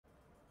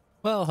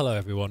Well, hello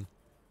everyone.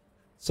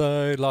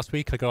 So last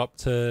week I got up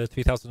to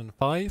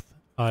 3005.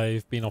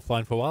 I've been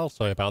offline for a while,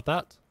 sorry about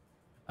that.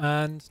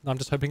 And I'm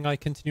just hoping I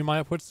continue my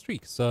upward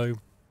streak, so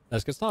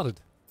let's get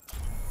started.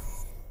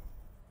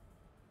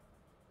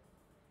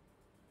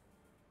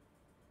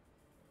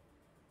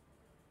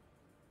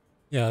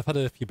 Yeah, I've had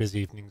a few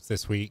busy evenings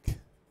this week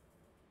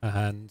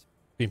and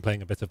been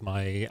playing a bit of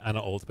my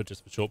Ana ult, but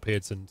just for short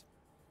periods, and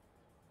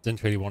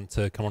didn't really want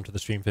to come onto the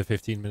stream for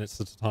 15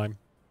 minutes at a time.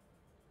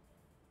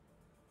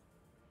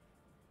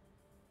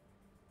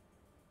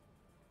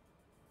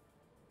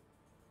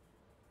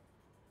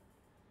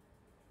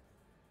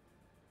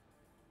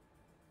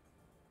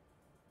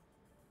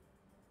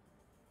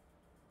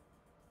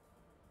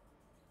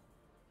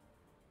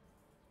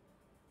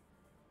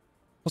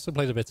 Also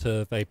played a bit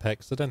of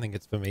Apex. I don't think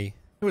it's for me.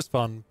 It was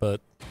fun, but...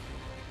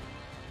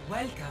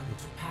 Welcome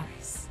to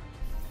Paris.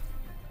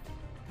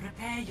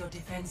 Prepare your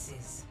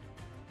defenses.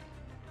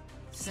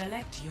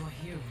 Select your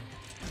hero.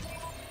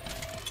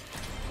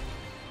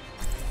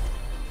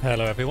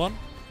 Hello everyone.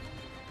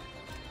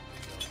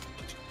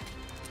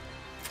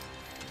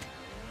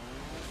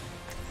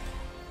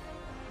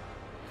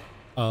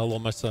 I'll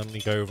almost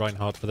certainly go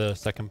Reinhardt for the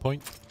second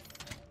point.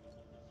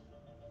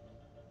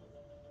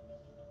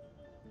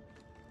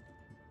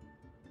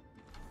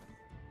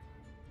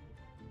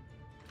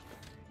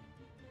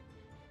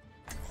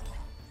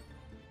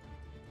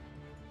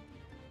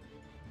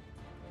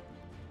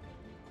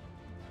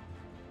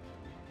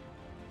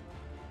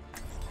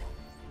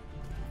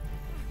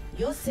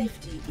 Your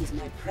safety is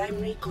my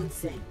primary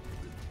concern.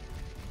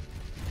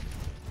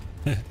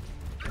 Let's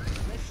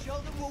show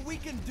them what we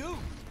can do.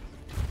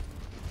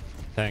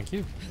 Thank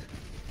you.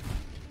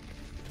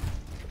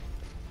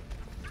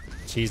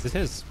 Cheese it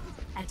is.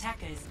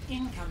 Attackers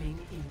incoming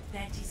in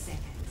 30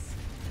 seconds.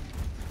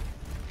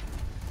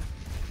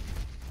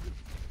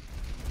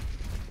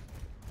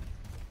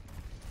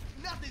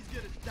 Nothing's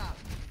gonna stop.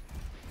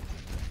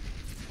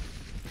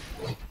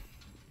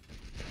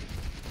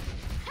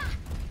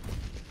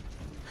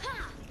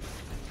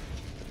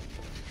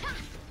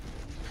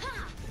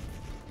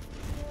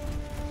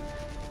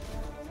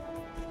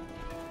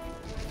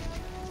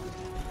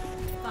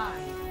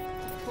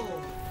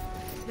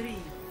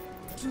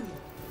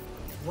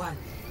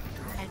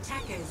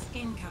 Attackers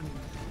incoming.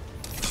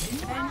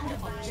 Defend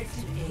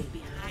objective A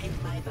Behind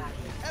my back.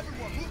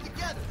 Everyone, move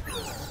together.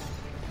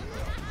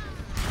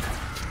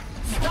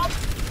 Stop!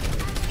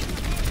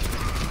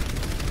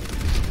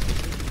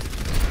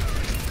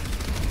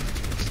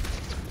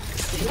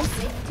 Your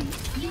safety,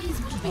 please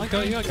move I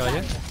got you, I got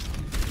you. back.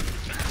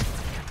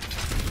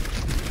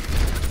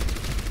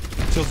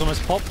 Shield's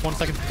almost popped. 1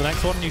 second to the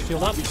next one. New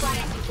shield up.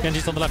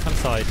 Genji's on the left hand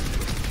side.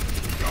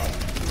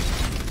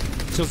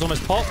 Shield's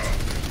almost popped.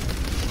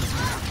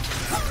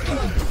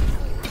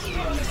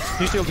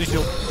 New shield, new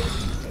shield.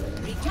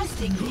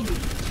 Requesting healing.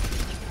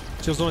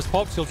 Shield's almost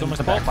popped. Shield's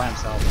almost back popped. by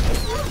himself.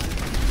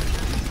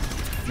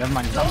 Never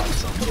mind, he's not by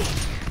himself.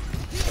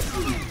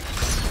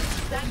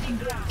 Standing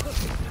ground.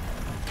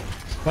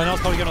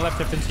 Reinhardt's probably going to left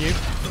shift into you.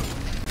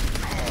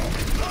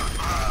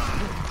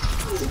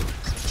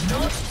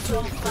 Not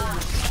so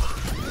fast.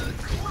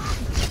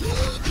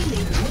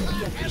 Healing would be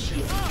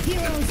appreciated.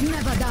 Heroes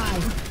never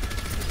die.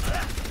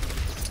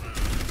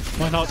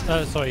 Reinhardt,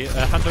 sorry,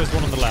 Hanzo is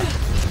one on the left.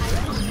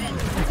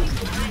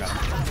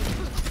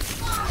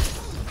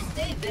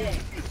 Stay there.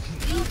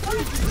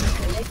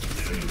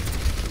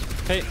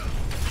 Okay,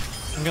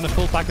 I'm going to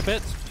pull back a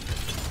bit.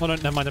 Oh no,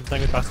 never mind, I'm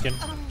playing with Bastion.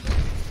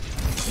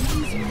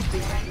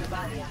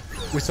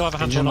 We still have a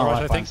Hanzo on the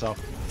right, I by think. himself.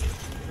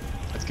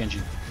 That's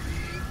Genji.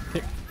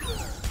 Okay.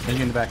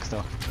 Genji in the back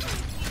still.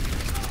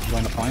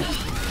 Going to point.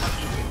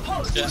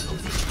 Yeah.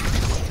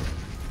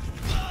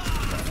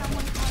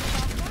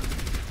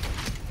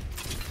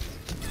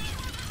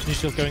 New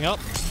shield's going up.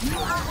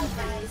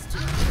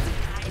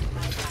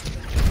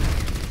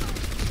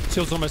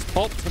 Shield's almost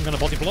popped. I'm going to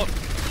body block.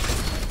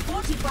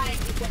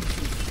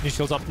 New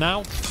shield's up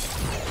now.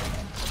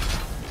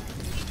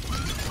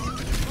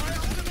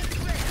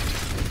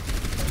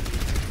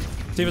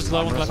 Diva's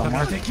low on the left hand.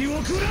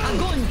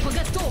 Огонь по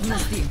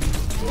готовности.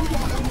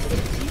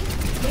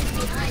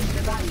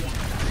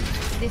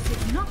 This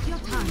is not your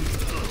time.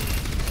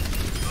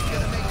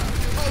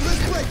 Oh,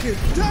 let's break it.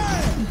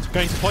 Damn!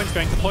 Going to point,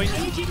 going to point.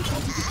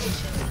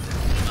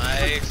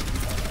 Nice.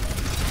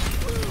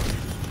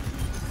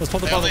 Let's pop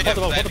the They bubble, only pop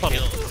the bubble, have pop the 10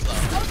 bubble. kills,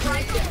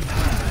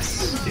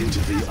 so. Into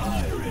the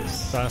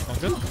iris. That's not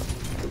good.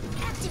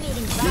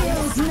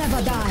 Heroes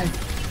never die.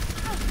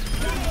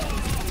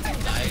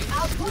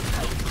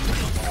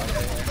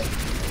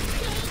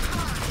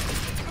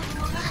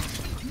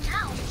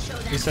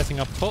 He's setting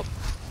up top.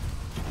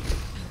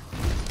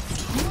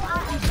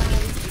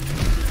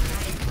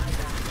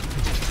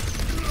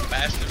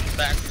 Bastion's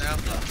back now.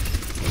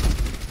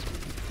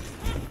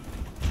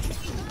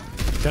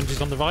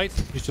 Genji's on the right.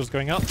 He's just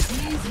going up.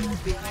 Please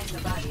move behind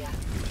the barrier.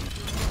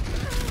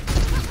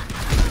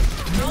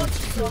 Not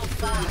so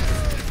fast.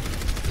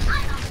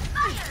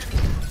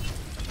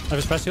 have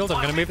a special shield. I'm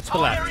going to move it to the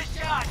left.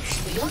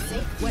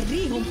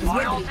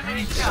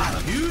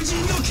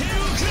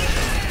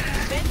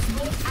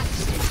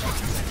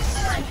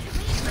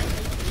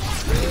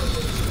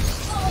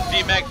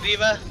 D-Mac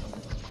Diva.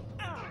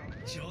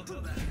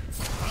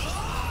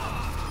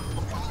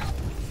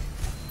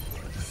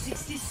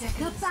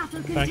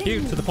 Thank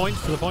you. To the point.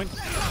 To the point.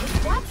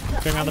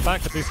 Going around the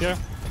back at Lucio.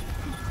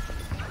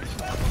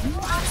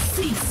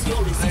 Cease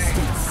your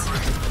resistance.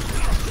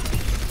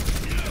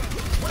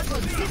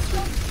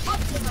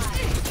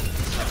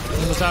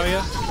 In the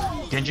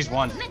Zarya. Genji's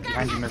one.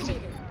 Behind you, Mercy.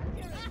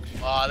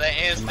 Oh, that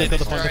instant They got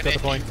the point. They got destroyed the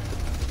point.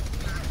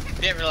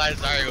 it. Didn't realize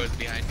Zarya was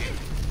behind you.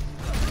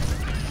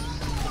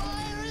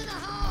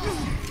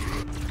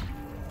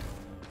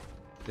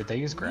 Did they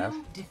use grab?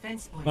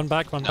 Defense point. One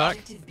back. One back.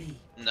 Objective B.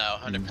 No,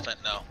 100%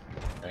 no.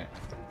 Okay.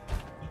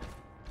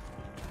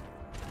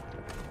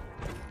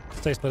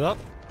 Stay split up.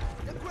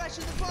 They're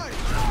crashing the party.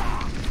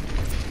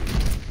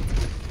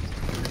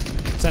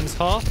 Sends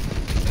half.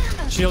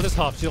 Shield is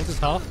half. Shield is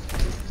half.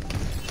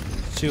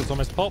 Shield's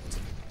almost popped.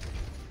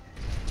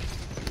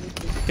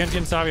 Genji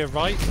and Zarya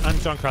right, and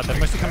Junkrat. They're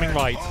mostly coming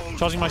right.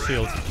 Charging my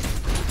shield.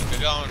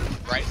 You're going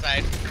right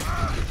side.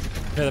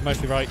 Yeah, they're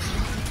mostly right.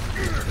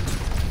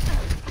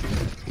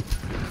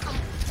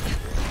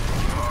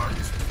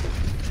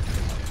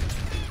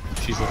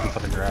 She's looking for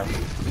the grab.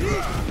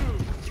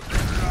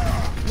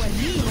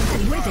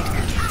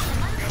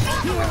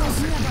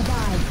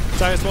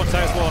 Zarya's one.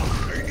 Zarya's one.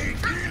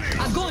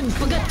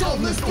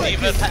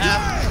 Diva's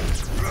half.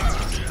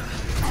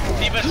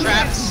 Diva's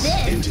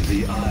trapped. Into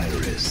the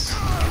iris.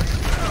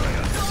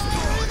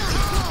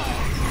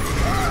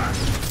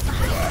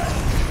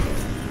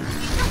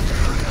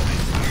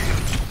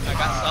 I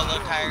got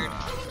solo tired.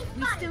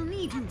 We still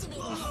need you.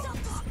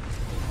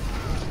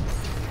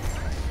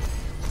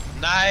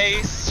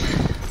 Nice.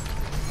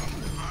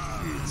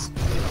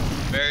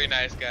 Very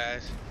nice,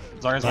 guys.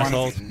 Zarya's Nice one.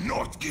 hold.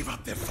 Not give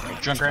up the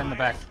fight. Junkrat in the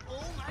back.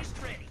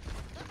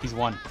 He's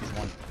one. He's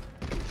one.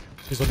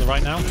 He's on the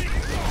right now.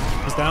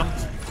 He's down.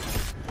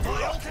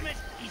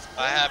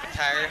 I have a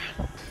tire.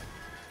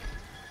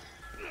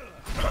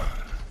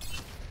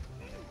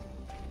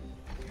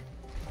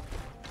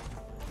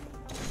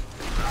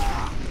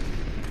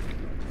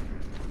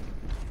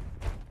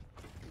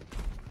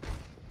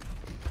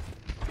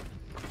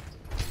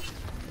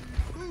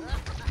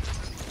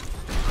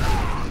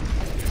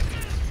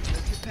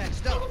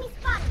 Patched up.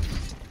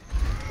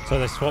 So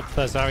they swapped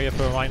Zarya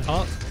for a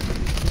Reinhardt.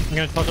 I'm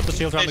going to toss up the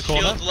shield around the His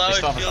corner. shield's low, his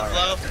They still shield's have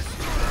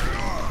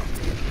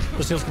a low.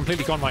 The shield's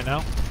completely gone right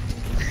now.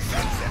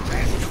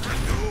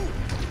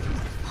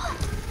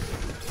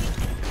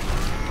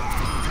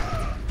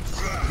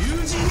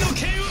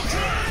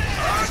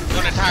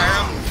 Gonna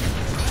tire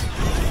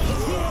him.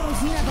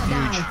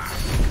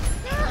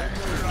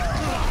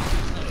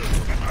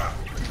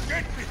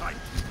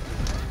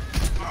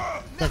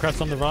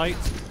 Junkrat's on the right.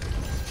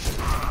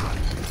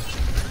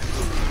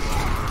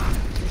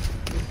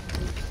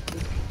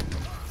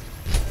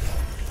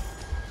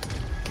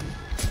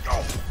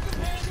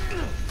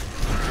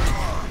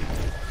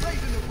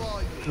 Raising the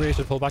volume. Rhea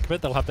should pull back a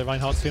bit. They'll have their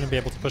Reinhardt soon and be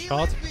able to push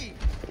hard. USB.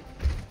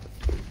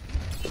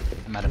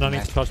 I'm out And I of need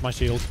match. to charge my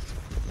shield.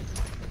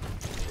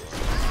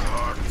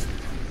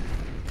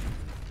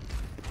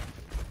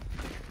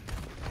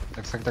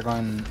 Looks like they're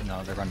going.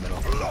 No, they're going middle.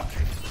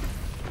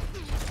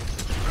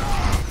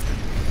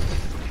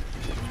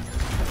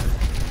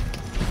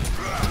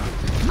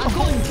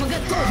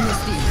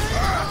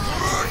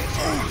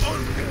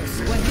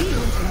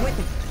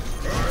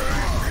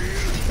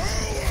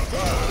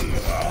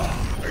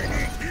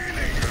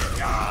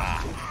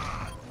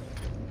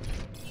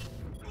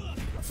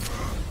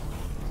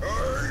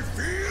 I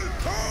feel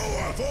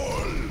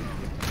powerful.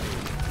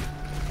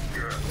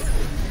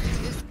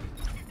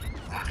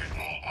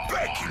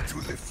 Back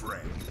into the fray.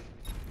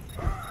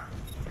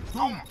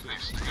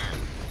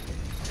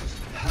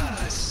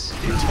 Pass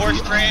into Force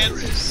the trans.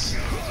 iris.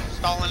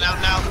 Stalling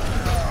out now.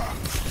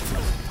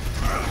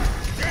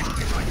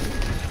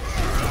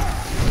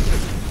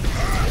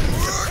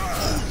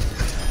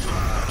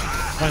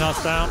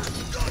 Reinhardt's down.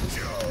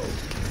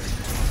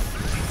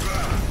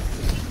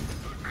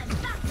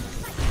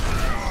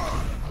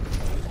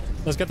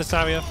 Let's get the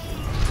Zarya.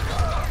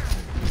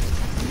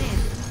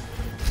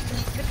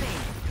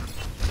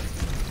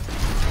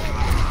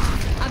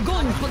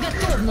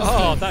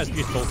 Oh, that is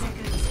beautiful.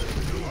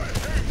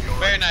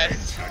 Very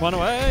nice. One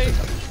away.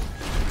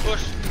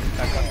 Push.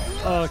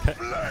 Okay.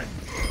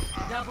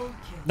 Double kill.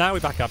 Now we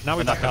back up. Now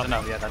we back That's up.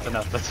 enough. Yeah, that's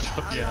enough. That's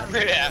enough. Yeah.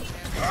 Yeah.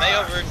 They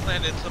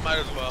overextended, so might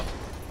as well.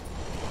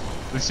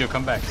 Lucio,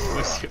 come back.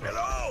 Lucio.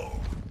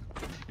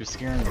 You're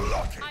scaring me.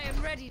 I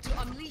am ready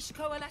to unleash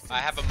coalescence. I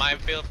have a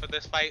minefield for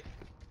this fight.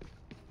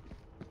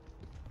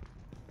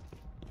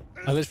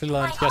 I literally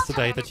learned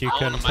yesterday that you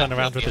can turn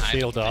around with the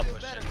shield up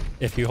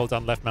if you hold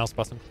down left mouse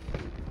button.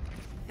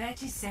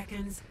 30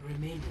 seconds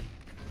remaining.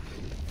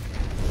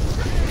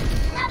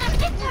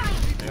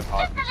 They have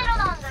hog.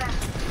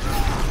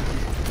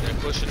 They're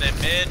pushing it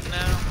mid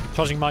now.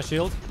 Charging my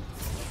shield.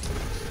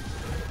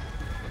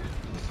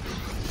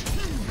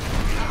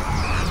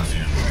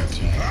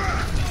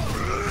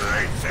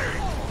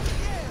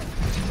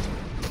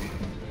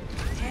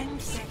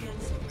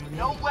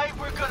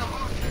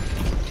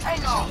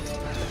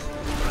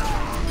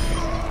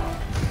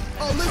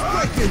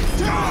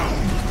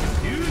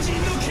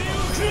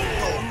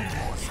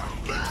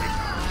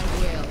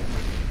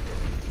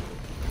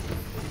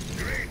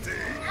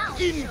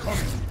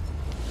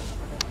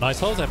 Nice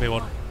hold,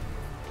 everyone.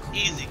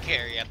 Easy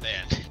carry at the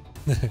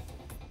end.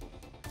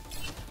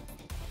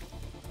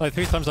 Like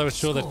 3 times I was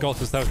sure that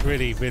got us. That was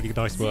really, really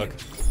nice work.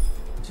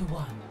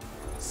 0-1.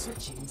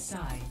 Switching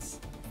sides.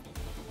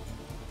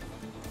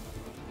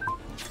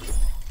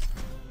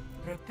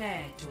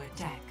 Prepare to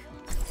attack.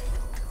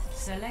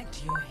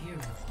 Select your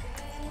hero.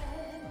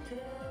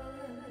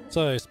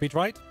 So, speed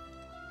right?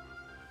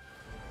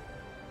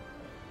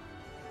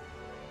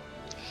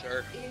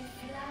 Sure.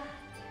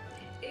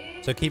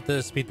 So keep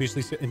the speed boost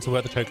Lucio,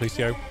 insert the choke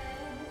Lucio.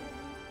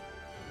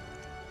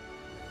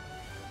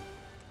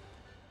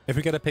 If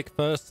we get a pick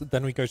first,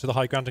 then we go to the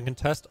high ground and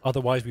contest.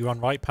 Otherwise, we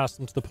run right past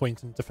them to the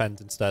point and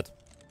defend instead.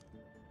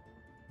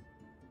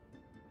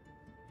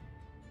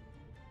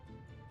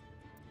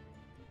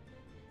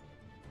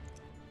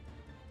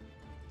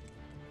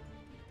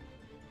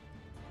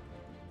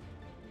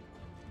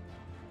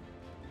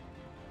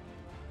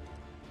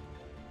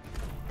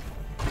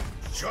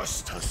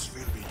 Justice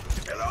will be.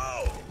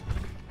 Hello!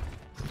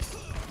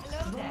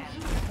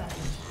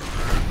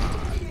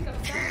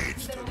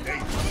 Kids today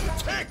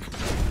attack!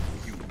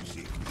 You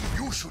think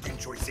you should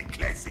enjoy the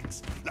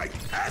classics like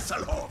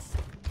Hasselhoff!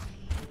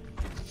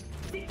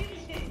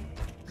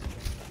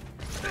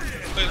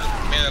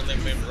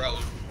 Marilyn Monroe,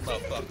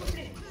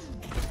 motherfucker.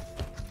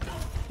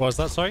 What was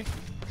that, sorry?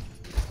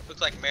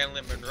 Looks like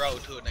Marilyn Monroe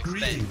to an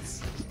extent.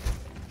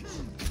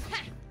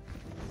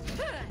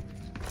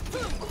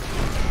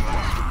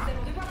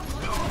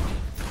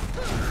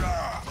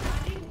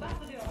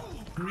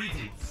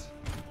 Greetings.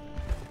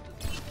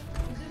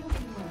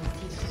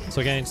 So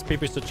again, speed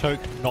boost to choke,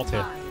 not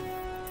here.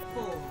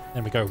 4,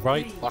 Then we go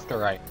right. Left or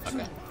right?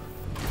 Okay.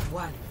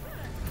 1.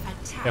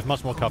 Attack. We have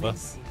much more cover.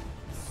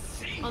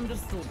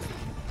 Understood.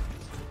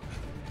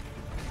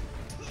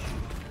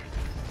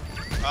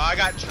 Oh, I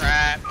got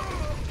trapped.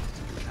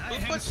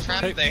 Who put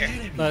trap Okay, there?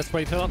 let's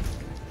wait till up.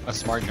 A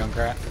smart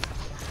Junkrat.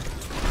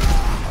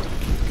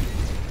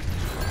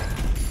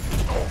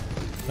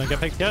 Don't get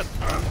picked yet.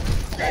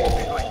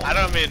 I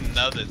don't even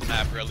know this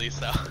map really,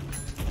 so.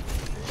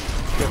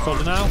 Get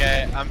shoulder now.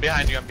 Okay, I'm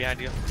behind you, I'm behind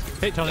you.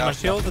 Hit Johnny Yeah, my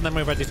shield, and then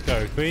we're ready to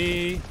go.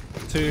 3,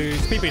 2,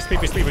 speed boost, speed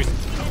boost, speed boost.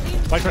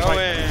 Right, right, Go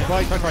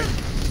right. in. Right.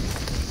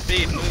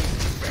 Speed, move.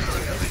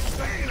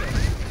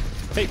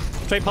 Hey,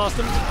 straight past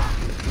them.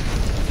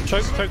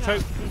 Choke.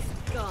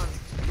 Gone.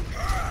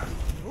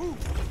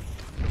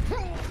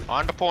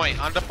 On the point.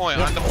 Don't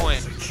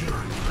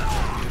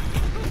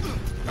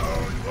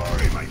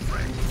worry, my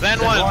friend. Zen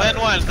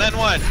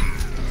one.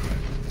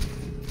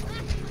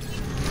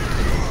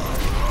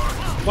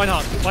 Why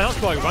not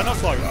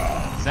slow?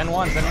 Zen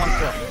 1 still.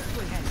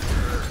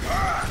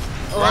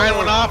 Ryan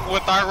went off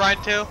with our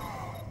Ryan too.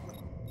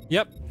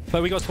 Yep,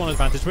 but we got spawn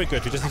advantage. We're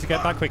good. We just need to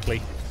get back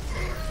quickly.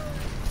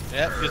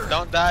 Yep, just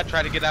don't die.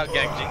 Try to get out,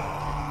 Genji.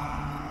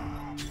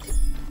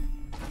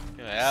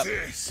 Yep.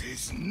 This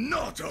is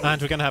not over.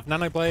 And we're gonna have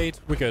Nano Blade.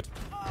 We're good.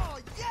 Oh,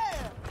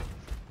 yeah!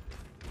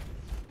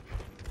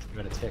 You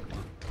got a tick.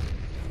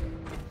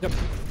 Yep,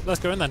 let's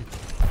go in then.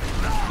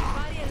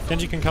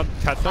 Genji can catch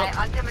up.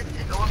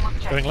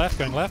 Going left.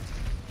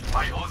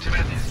 My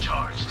ultimate is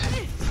charged.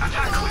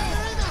 Attack with.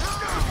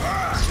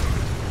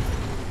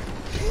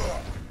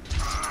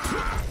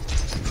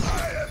 I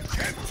am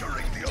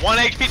capturing the 1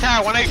 HP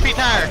tower.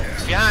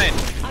 Behind.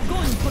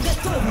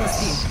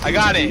 I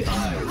got it.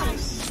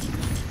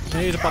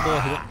 Need a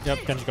bubble.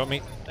 Yep, Genji got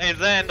me. Hey,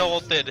 Zen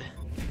ulted.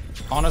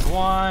 On us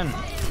 1.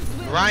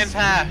 Ryan's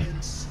half.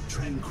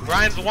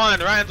 Ryan's one.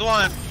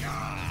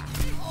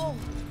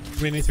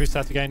 We need to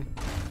reset again.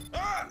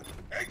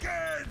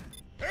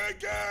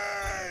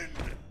 Again!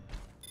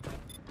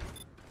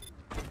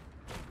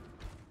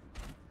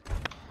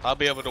 I'll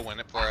be able to win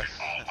it for us.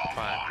 That's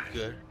fine.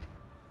 Good.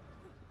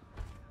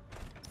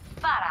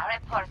 Farah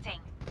reporting.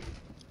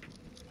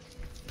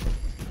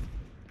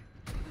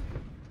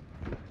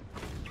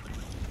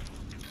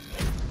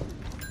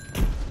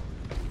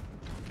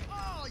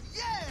 Oh,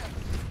 yeah!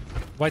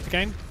 Wait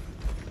again.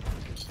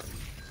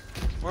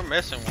 We're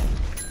missing one.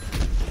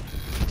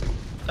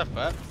 What the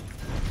fuck?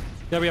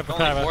 Yeah, we have the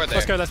Only power. four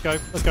Let's there.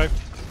 go.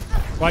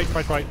 Right.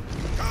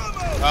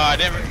 Oh, I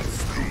didn't.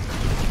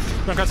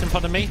 Junkrat's in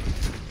front of me.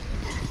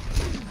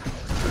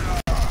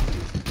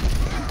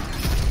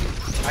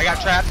 I got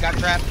trapped. Let's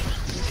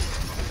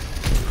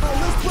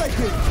break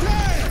it!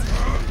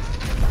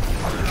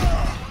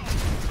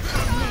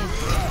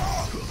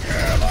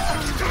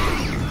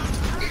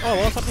 Oh,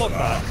 well, let's block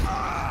that.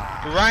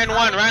 Ryan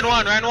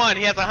one.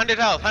 He has 100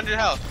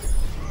 health.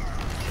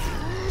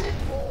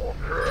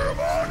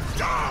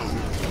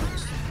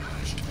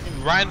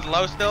 Ryan's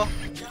low still.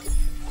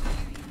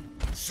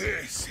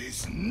 This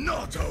is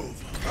not over.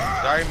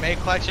 Sorry, May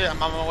collection.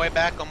 I'm on my way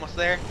back. Almost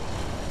there.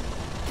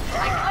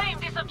 I claim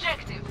this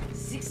objective.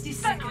 60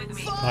 Stuck with seconds.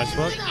 me. Nice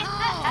work. It's set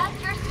at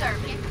your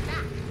service.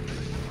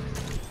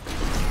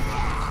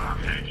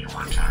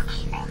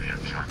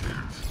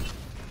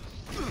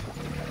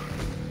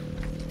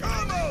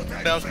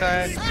 Spell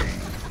card.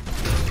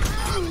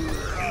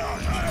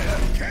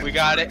 We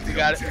got it.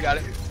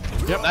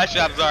 Yep. Nice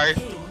job, Zari.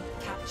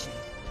 Captured.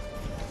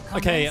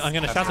 Okay, I'm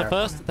gonna shatter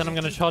first, then I'm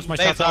gonna charge my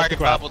They've shatter off already the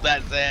grab. bubbled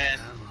that Zen.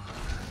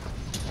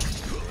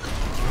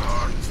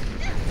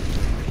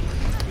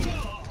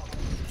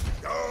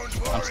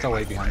 I'm still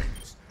way behind.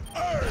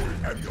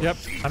 Yep,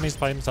 Hammy's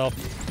by himself.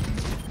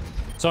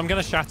 So I'm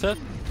gonna shatter.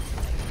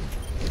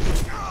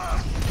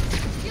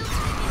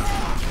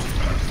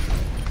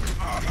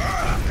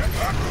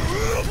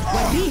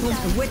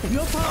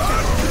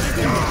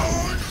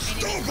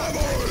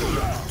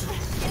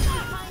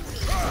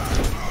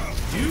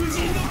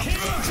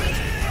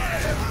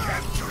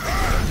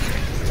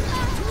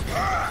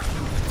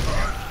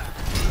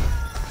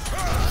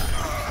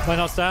 My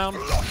knot's down.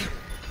 It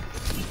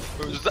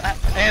was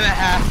and a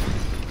half.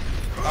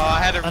 Oh, I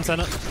had to. And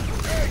Senate.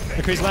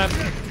 McCree's left.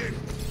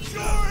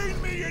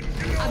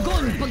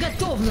 Огонь по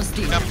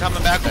готовности. I'm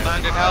coming back with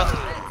 100 health.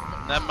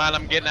 Never mind,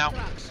 I'm getting out.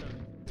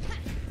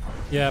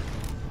 Yeah.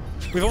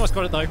 We've almost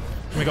got it though.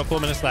 We got 4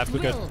 minutes left. We're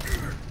good.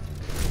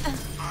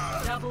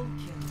 Double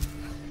kill.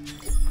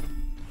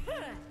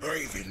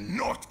 I will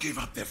not give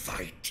up the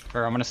fight.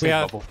 Or I'm gonna save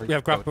have- bubble for we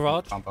have grab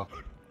barrage. combo.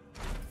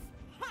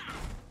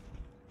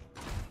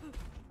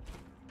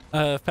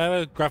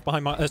 Farah, grab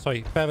behind my.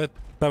 Sorry, Farah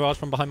barrage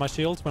from behind my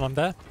shield when I'm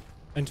there.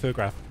 Into a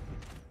grab.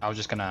 I was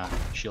just gonna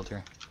shield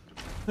her.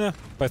 Yeah,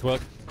 both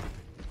work.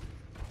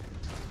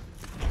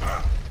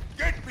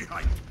 Get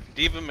behind.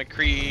 Diva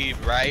McCree,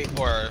 right?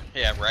 Or,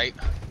 yeah, right.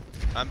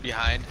 I'm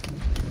behind.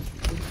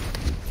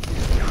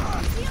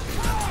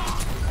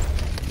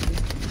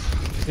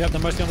 Yep,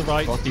 they're mostly on the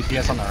right. Both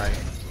DPS on the right.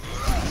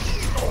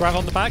 Grab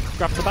on the back.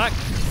 Grab to the back.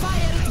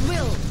 Fire at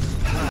will.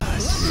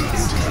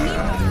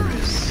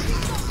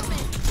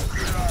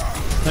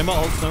 No more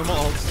ults. No more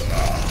ults.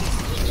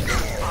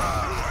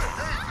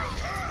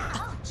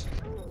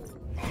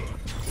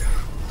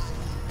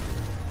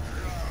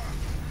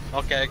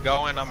 Okay,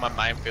 going on my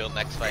minefield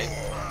next fight.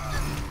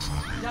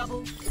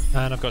 Double.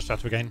 And I've got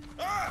shatter again.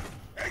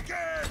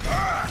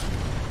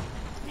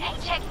 Hey,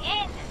 check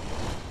in.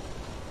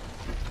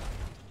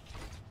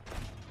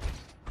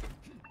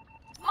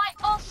 My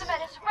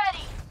ultimate is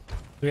ready.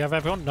 Do we have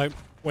everyone? Nope.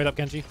 Wait up,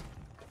 Genji.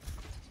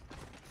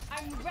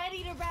 I'm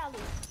ready to rally.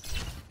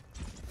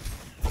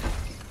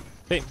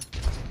 Okay.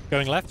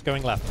 Going left.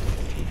 Going left.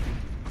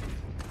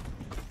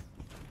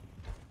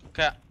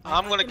 Okay,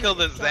 I'm gonna kill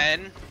the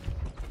Zen.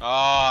 Oh,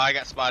 I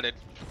got spotted.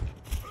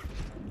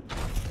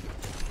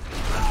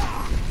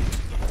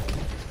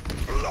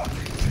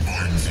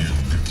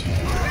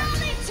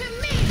 Rally to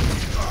me.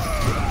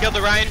 Kill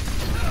the Ryan.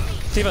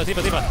 Diva.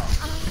 Diva. Diva.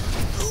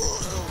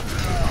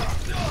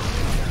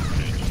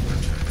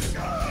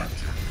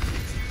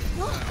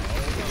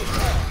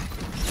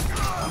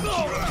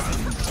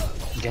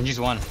 Genji's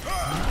one.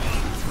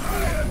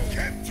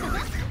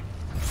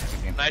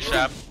 Nice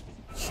shot.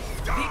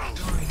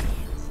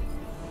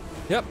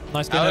 Yep.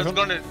 Nice game,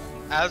 everyone.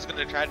 I was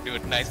gonna try to do a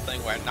nice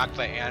thing where I knocked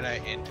the Ana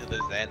into the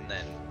Zen,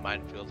 then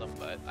minefield them,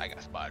 but I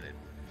got spotted.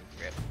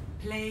 Rip.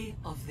 Play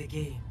of the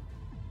game.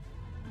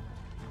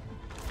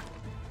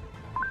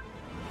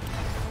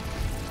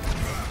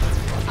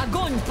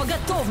 Огонь по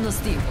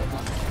готовности.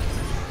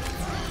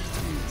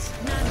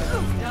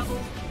 Double.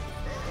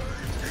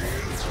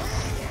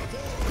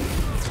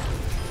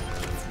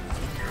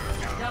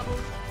 Double.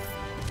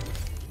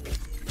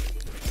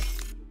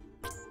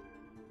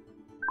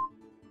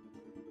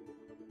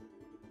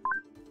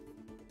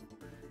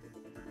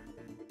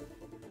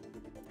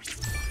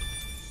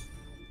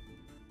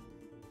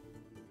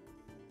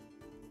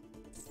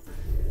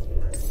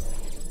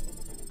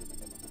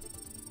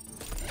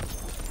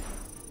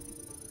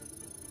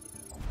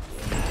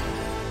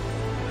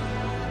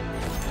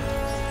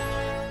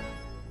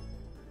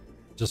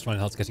 Just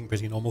finding it's getting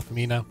pretty normal for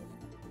me now.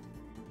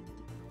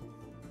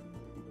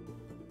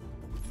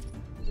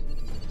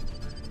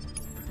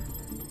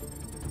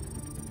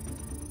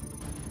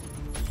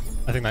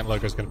 I think that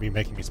logo is going to be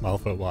making me smile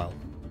for a while.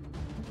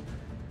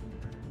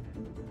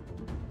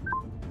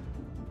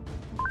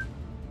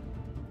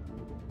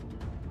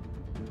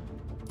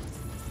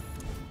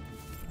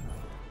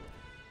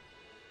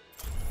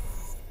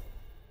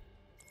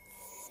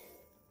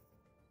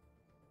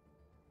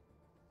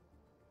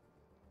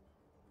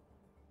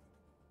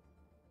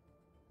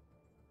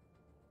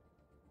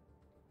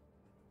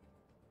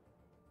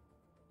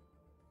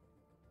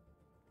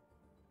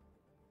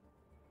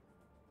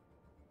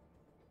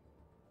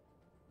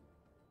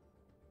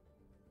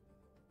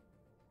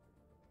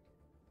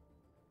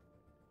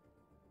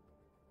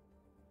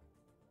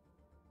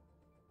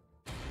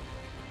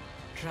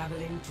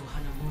 Traveling to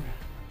Hanamura.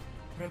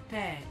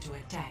 Prepare to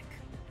attack.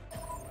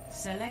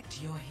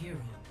 Select your hero.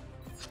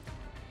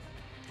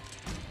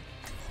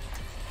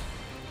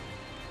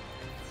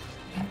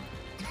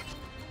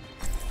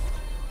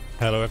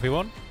 Hello,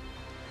 everyone.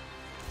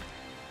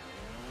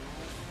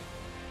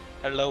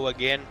 Hello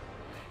again.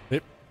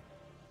 Yep.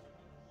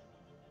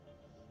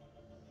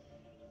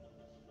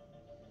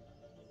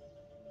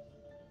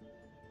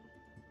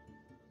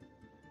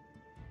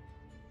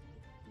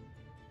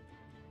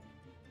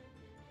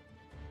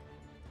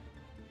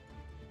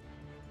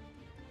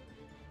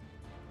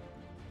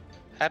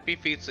 Happy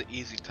Feet's an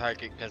easy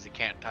target because he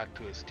can't talk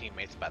to his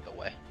teammates, by the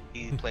way.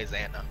 He plays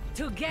Anna.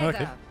 Together,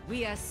 Okay.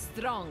 we are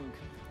strong.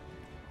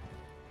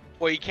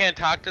 Well, you can't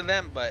talk to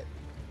them, but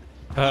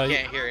you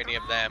can't hear any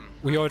of them.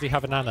 We already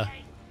have an Anna.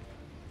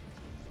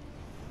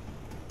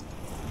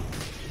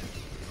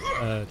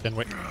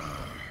 Genwick.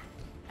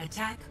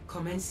 Attack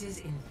commences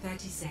in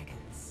 30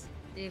 seconds.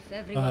 If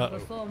everyone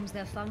performs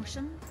their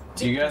function,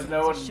 Do you guys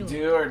know what to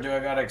do, or do I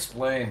gotta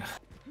explain?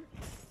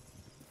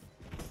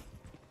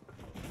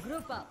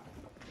 group up.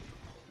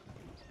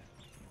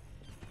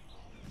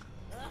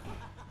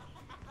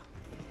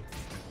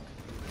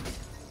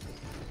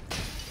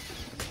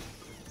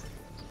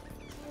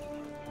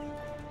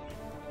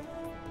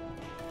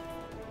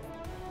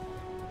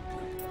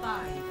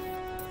 Five,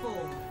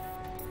 4,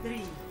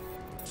 3,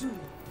 2,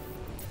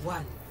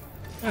 1.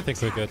 I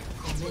think we're good.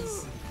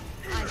 Commencing.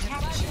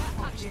 Capture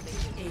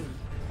objective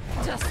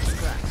A. Just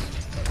scratch.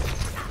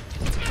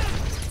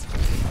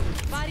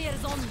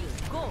 Barriers on you.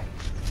 Go.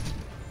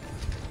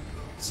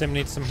 Sim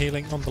needs some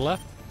healing on the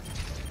left.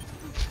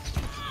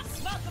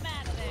 Smoke him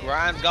out of there.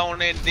 Ryan's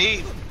going in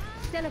deep.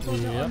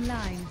 Teleporter Yep.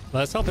 online.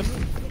 Let's help him. Get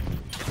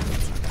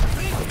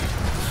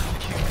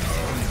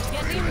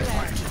in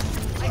there.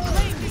 I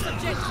claim this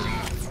objective.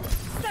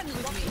 Stand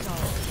with me.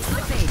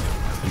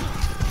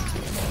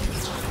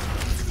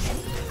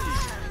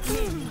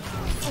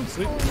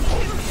 Sweet.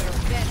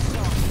 Best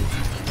shot.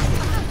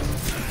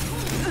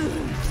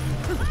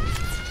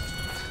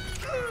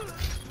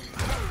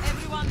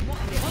 Everyone,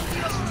 hold the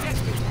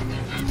objective.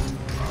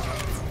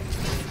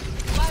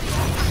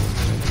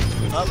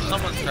 Oh,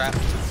 someone's trapped.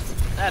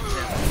 That's it.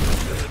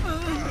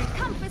 Der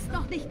Kampf ist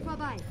noch nicht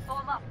vorbei.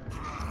 Form up.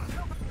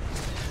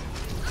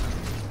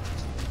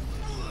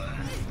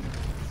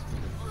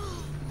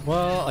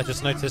 Well, I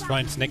just noticed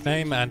Ryan's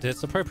nickname, and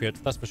it's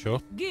appropriate, that's for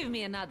sure. Give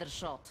me another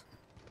shot.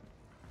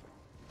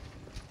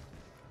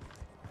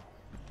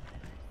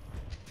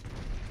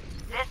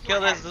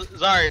 Kill this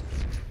Zarya.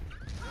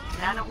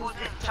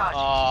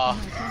 Aw.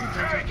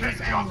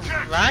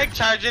 Ryan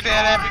charge it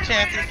at every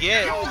chance he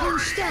gets.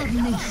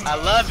 I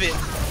love it.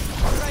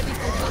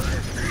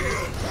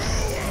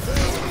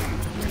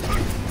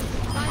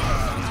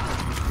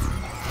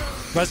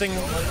 Rezzing.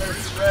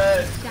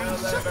 Dein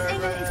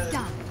Schutzengel ist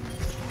da.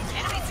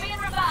 Enemies being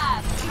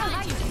revived.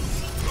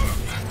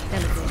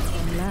 Teleport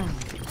online.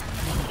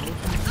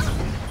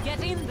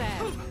 Get in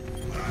there.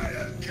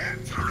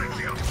 Capturing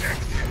the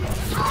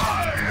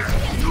objective.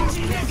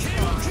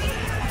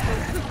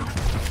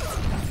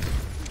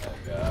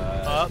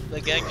 Oh,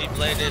 the Genji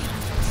bladed.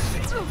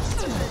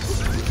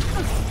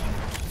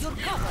 You're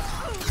covered.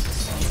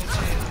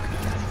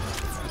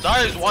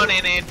 Zarya's one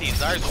in anti.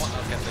 Zarya's one.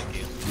 Okay, thank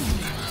you.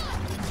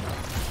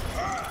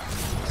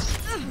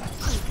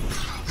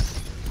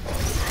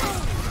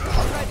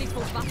 Ready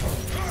for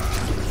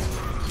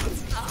battle.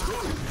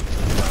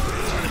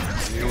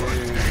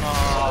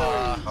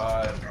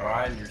 God,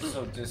 Brian, you're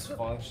so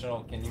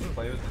dysfunctional. Can you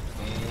play with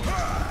the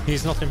team?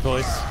 He's not in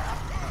voice.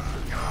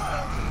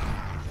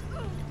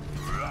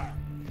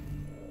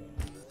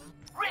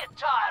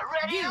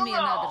 Give me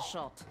another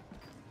shot.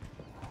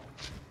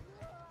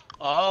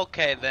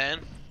 Okay then.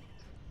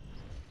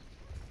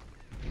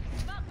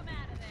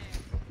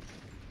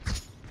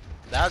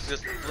 That was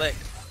just a flick.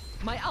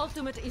 My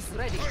ultimate is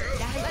ready.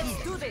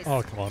 Let's do this.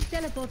 Oh, come on.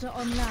 Teleporter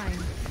online.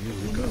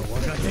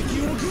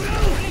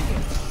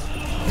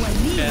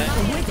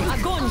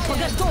 Огонь по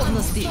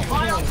готовности. To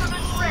my will.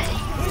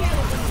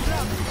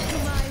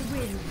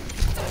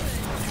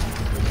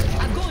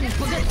 Огонь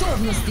по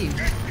готовности.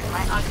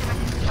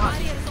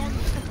 Barriers on.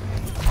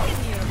 Give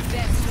me your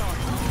best shot.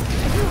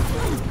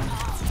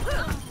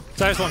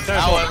 There's one,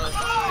 there's one.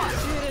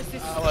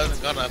 I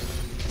wasn't gonna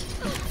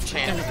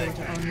chance it.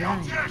 Teleporter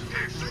online.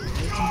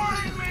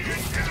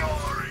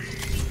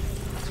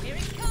 Here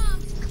it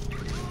comes.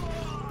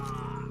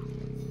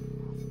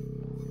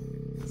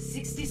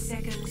 60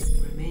 seconds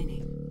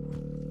remaining.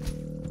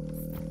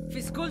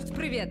 Физкульт,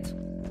 привет.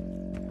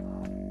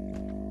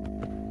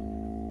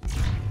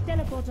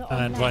 Teleporter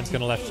online. And Ryan's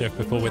gonna left shift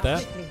before we're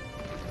there.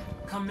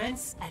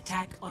 Commence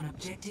attack on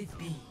objective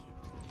B.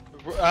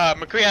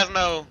 McCree has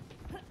no.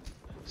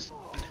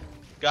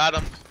 Got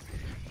him.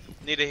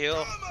 Need a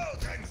heal.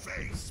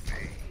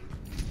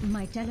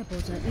 My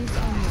teleporter is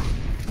online.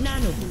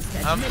 Nano booster.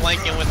 I'm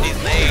flanking with these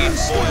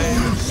nades, boy.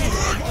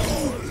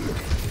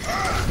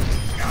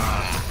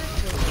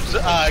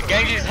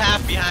 Genji's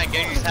half behind.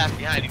 Genji's half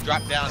behind. He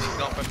dropped down. He's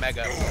going for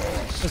Mega.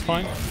 That's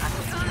fine.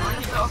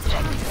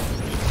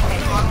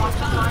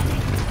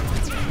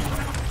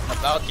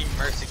 About Team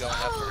Mercy going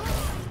up for her.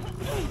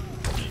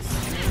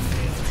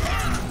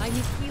 I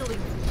need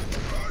healing.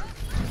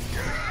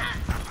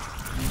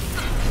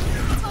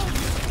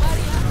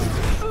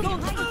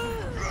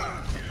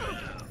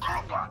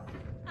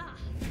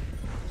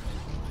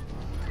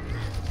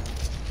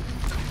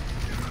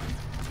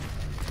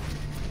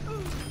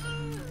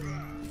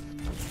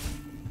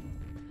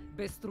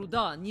 Без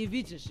труда не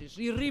вытащишь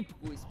и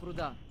рыбку из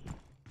пруда.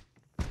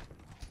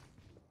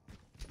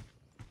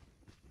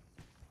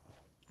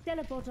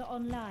 Teleporter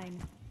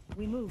online.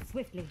 We move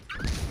swiftly.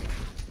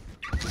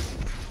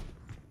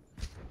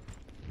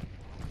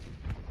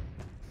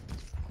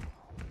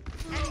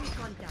 Enemy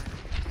contact.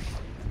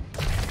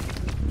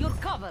 You're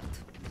covered.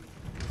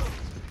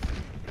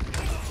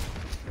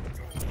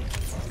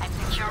 I'm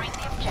securing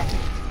the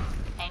objective.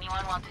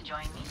 Anyone want to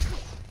join me?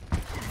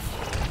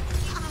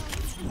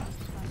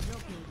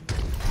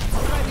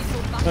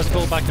 Let's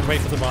fall back and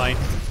wait for the mine.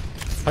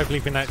 Hopefully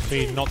we can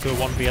actually not do a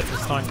 1v at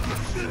this time.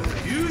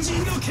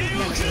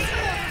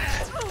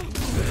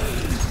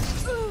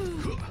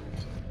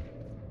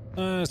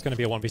 It's going to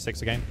be a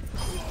 1v6 again.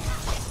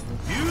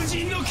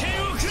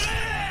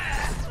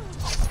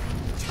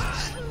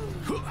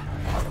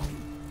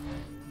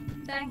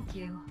 Thank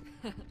you.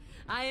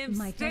 I am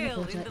My still in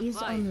teleporter the is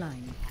fight.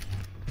 online.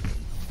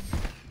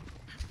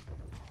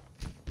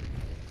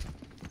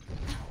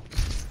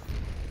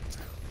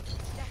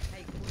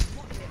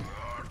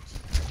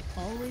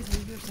 Always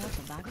leave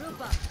yourself a back.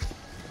 Group up.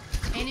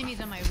 Enemies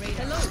on my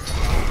radar. Hello.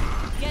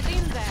 Get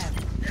in there.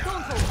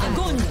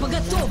 Огонь по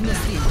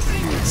готовности.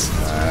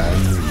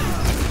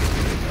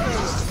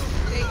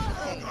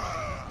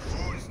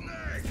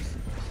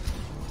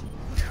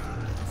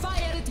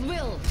 Fire at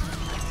will.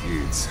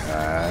 It's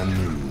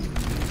Hanu.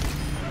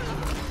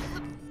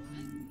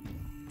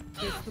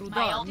 Без My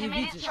труда не ultimate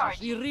is видишь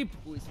charged. и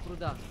рыбку из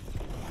пруда.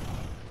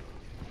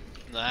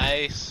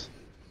 Nice.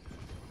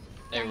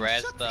 They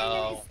res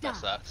though. That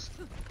sucks.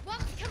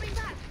 What's coming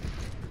back?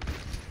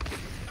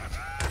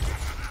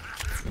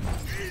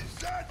 Is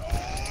that all?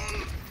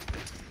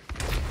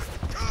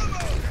 Come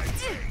on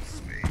against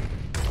me.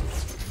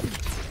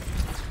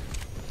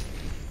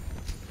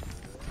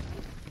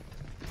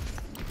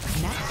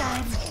 Nap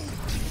time.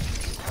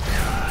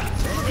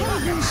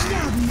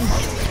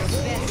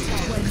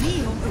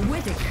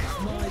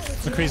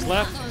 McCree's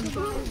left.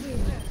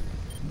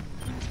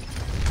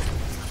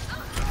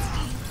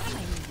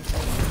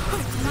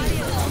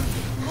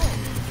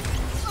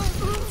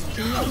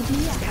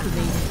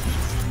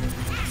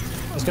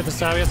 Let's get the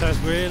Saria, so it's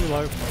really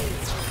low.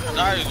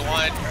 There's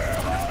one.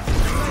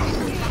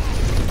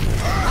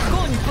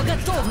 Огонь по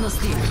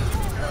готовности.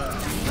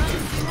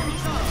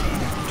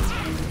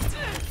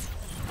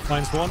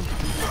 Mine's one.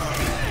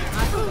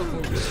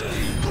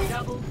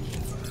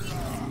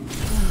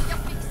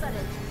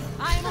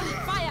 I'm on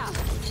fire.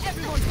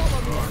 Everyone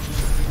follow me.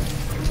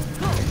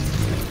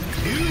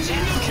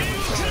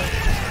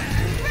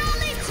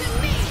 Rally to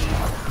me.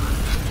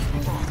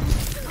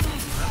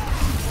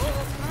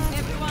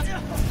 Everyone,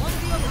 on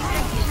the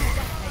objective.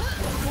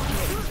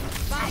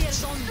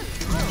 Barriers on me.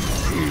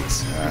 It's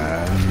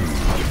Hanu.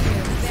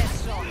 Best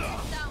shot.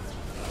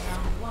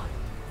 Round 1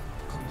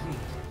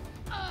 complete.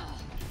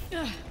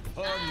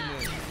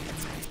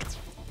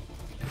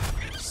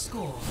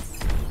 Score.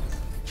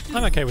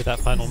 I'm okay with that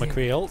final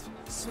McCree ult.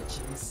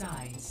 Switching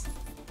sides.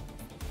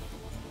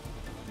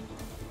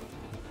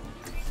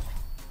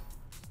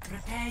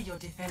 Prepare your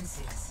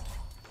defenses.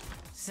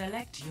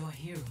 Select your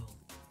hero.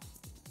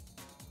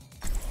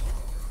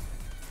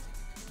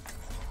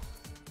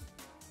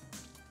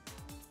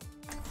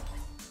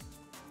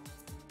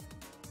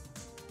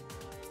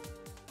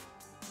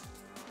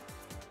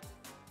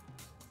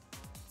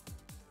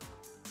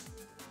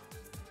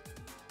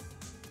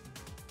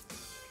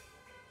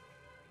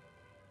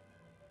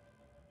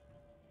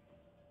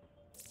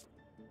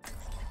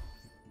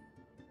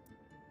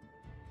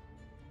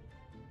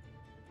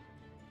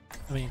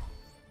 I mean,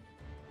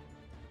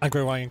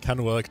 aggro Ryan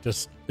can work,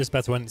 just it's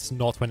better when it's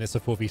not when it's a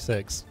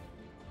 4v6.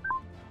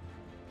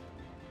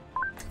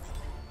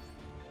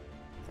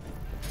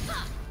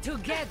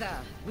 Together,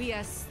 we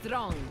are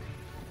strong.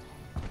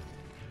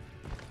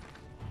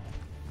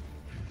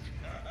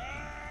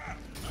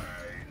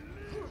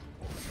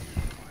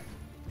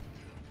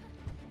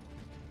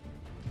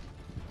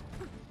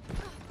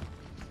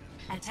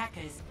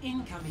 Attackers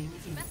incoming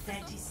in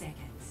 30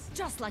 seconds.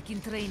 Just like in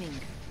training.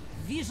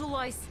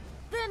 Visualize,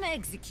 then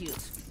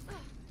execute.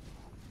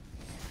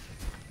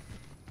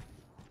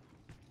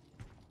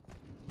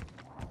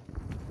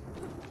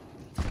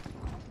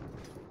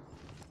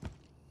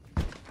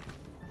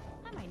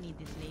 I might need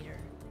this later.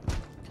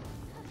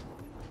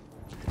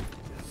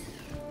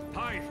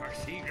 I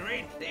foresee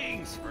great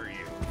things for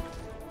you.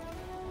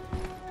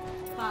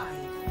 5,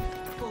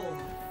 4,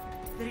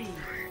 3,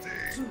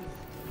 2,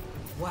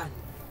 1.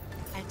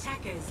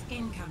 Attackers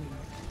incoming.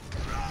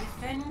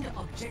 Defend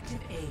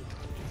objective A.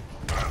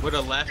 With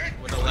a left,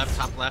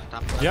 top left,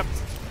 top left. Yep.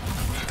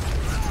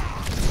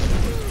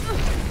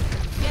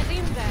 Get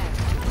in there.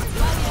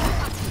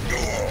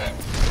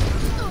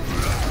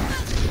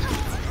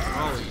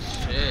 Holy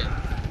shit.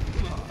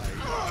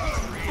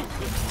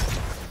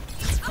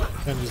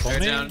 Genji's on They're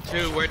me. down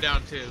two, we're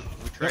down two.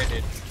 We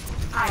traded.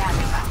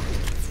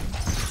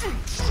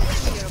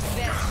 Your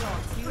best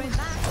shot. You went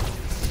back.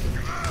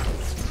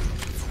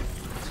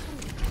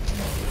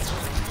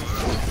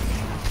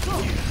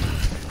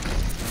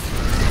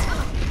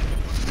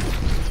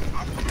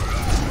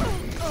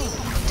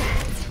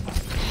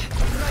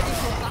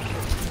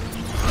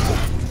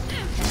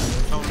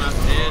 Oh, not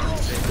dead.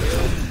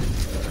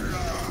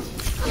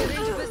 Get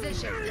into position.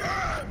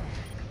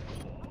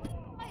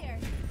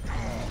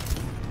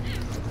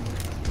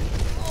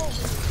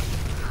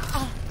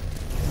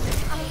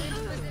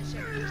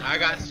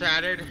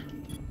 shattered.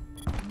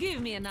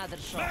 Give me another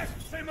shot.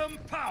 Maximum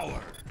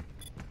power.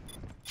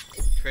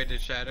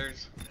 Traded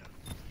shatters.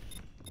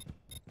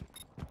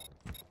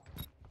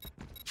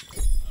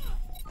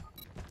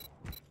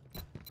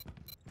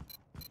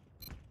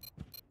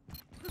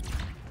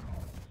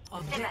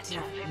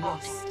 Objective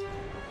lost.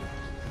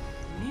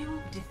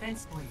 New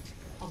defense point.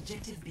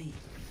 Objective B.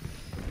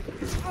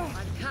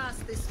 I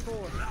cast this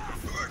forth.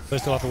 They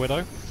still have a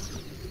widow.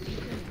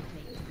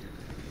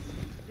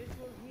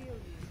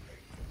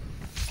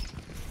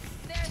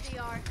 There they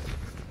are.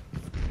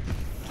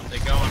 They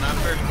going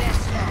under.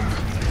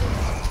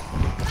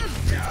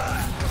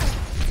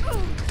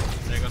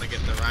 They're gonna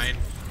get the Ryan.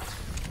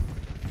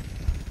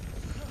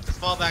 Just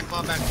fall back,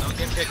 fall back. Don't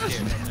get picked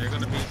here. They're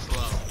gonna be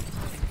slow.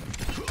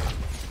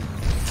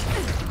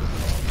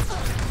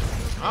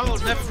 Oh,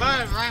 never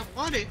mind. Ryan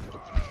won it.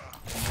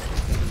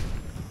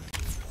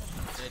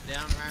 They're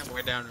down, Ryan.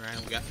 We're down,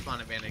 Ryan. We got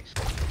spawn advantage.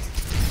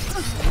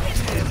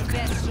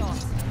 Best shot.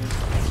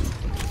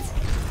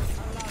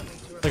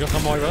 They got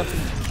some Moira.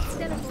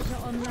 Teleporter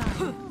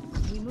online.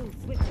 We move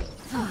swiftly.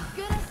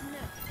 Good as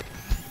no.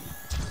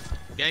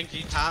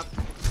 Genji top.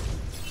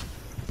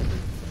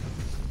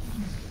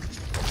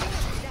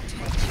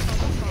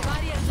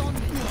 Barriers on me.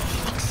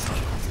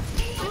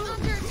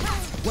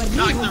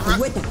 Knock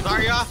the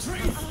sorry off.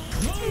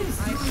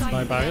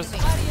 No barriers.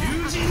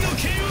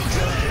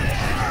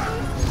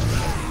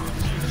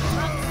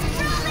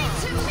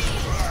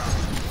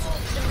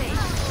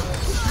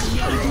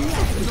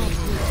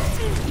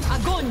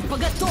 Огонь по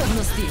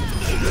готовности.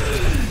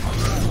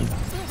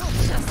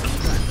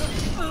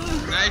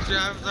 Nice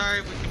job.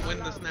 Sorry, we can win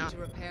this now.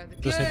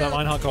 Just need that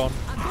Reinhardt gone.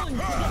 Огонь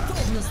по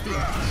готовности.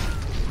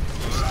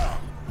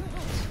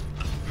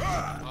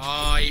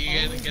 Oh,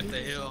 you gotta get the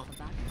hill.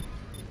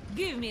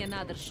 Give me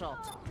another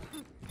shot.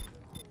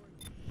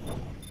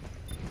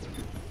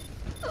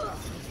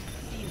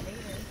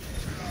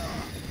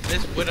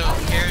 This widow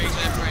carrying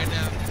them right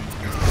now.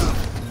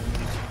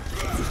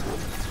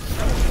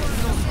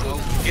 Oh,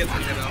 get the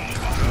widow.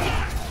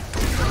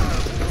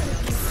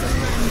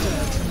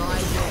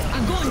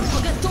 Огонь по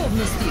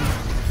готовности.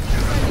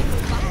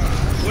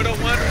 Widow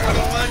one,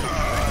 widow one.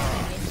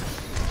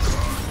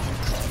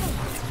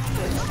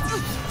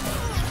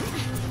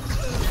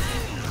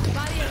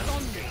 Barriers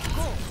on me.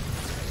 Go.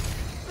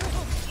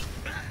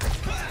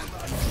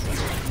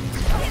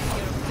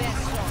 Your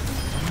best shot.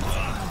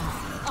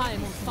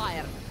 I'm on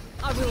fire.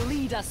 I will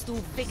lead us to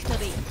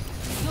victory.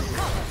 You're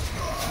covered.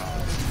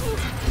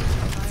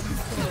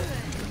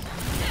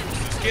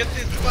 Get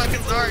this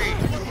fucking Zari.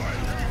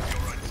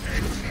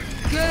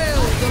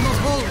 Kill them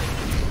all.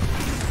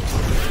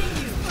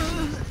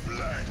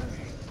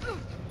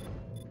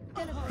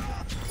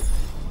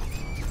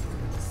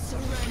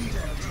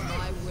 Surrender to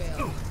my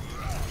will.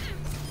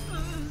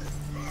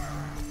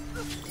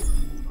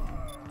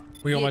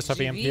 We almost have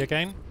EMP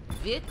again.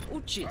 Век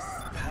учись.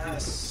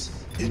 Pass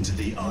into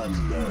the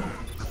unknown.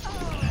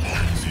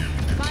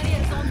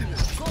 Barriers on you.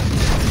 Go.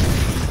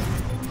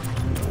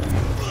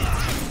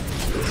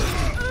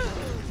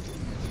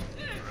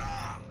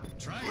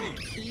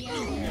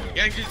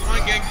 Genji's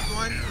one, Genji's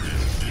one.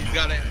 He's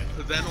got it.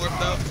 Zen orb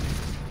though.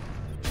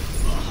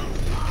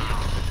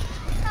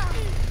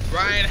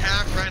 Ryan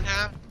half, Ryan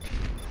half.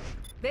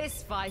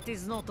 This fight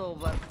is not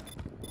over.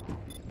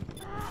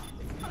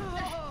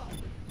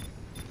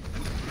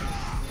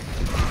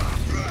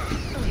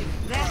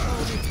 That's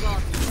all we've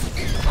got.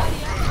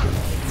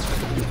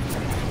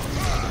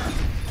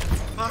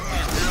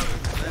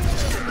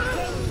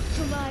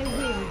 To my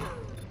will.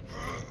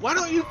 Why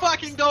don't you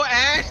fucking go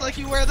Ash like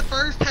you were the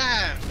first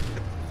half?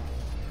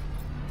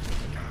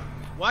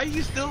 Why are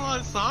you still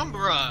on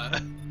Sombra?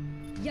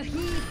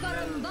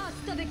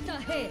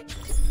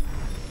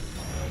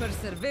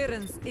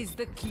 Perseverance is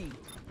the key.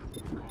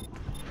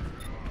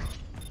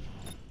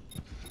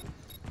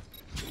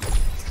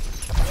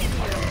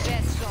 Your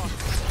best shot.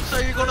 So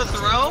you're gonna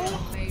throw?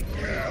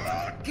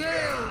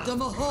 Kill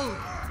them all.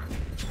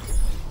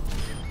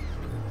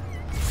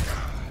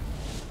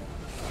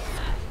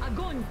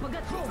 Огонь по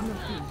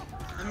готовности.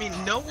 I mean,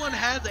 no one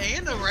has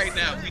Anna right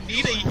now. We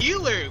need a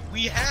healer.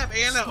 We have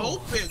Anna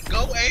open.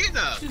 Go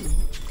Anna.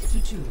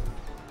 2-2.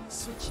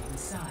 Switching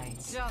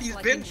sides. He's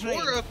been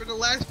 4 for the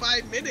last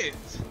 5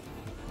 minutes.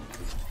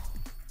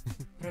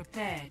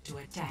 Prepare to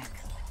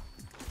attack.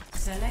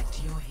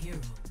 Select your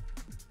hero.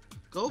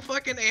 Go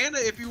fucking Anna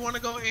if you want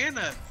to go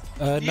Anna.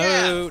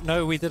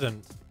 No, we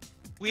didn't.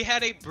 We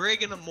had a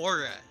Brig and a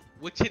Mora,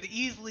 which could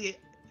easily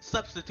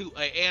substitute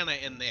a Anna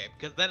in there,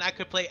 because then I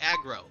could play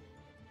aggro.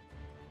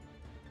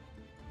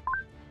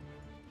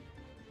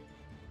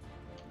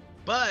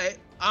 But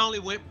I only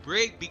went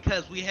Brig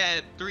because we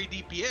had 3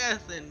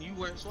 DPS and you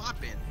weren't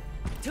swapping.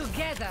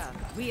 Together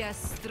we are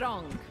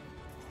strong.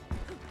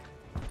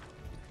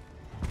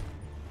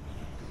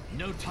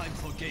 No time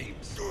for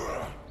games.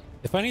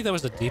 If only there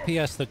was a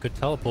DPS that could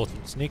teleport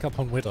and sneak up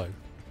on Widow.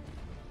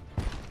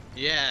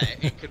 Yeah,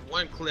 it could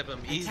one clip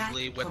him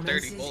easily with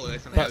 30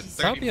 bullets and But have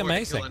that'd 30 be more to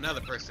amazing. kill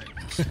another person.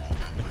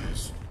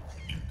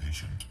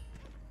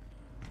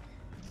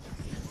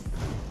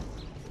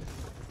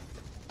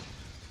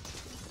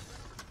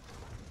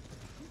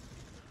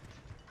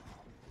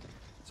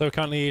 So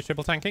currently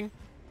triple tanking.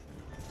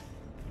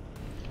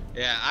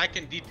 Yeah, I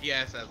can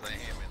DPS as a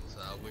Hammond, so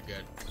we're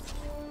good.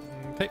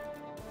 Okay.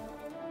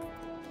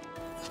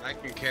 I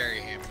can carry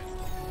Hammond.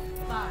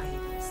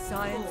 5,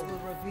 Science 4,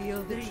 will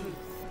reveal the 3, truth.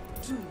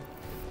 2,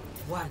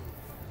 1.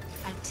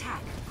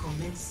 Attack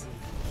commencing.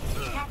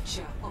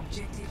 Capture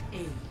objective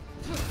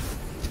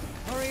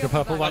A. Hurry You're up,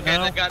 purple back. right Okay,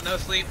 now. they got no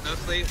sleep, no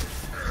sleep.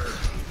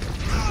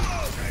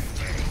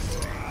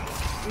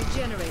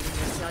 Regenerating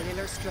your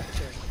cellular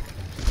structure.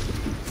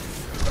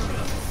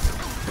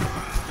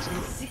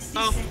 60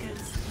 Oh.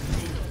 seconds.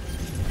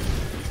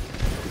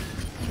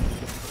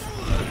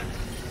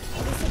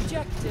 This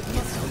objective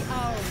must be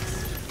ours.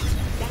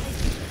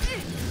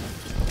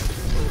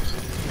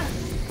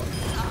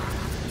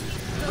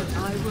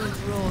 I will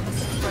draw the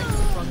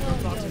strength from the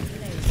bottom.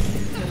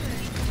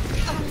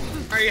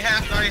 Already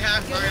half, already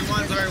half, already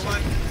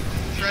one.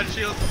 Red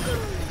shield.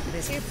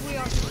 If we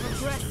are to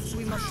progress,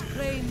 we must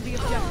claim the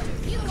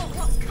objective. You got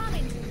what's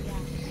coming to you.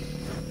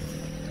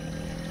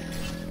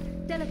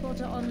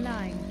 Teleporter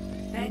online.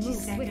 30 Move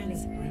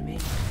seconds quickly. remain.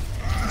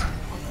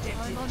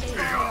 I'm on Objective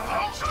A.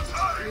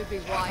 fire. You'll be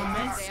wise to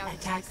Commence stay out of my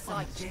attack on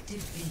sight.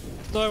 objective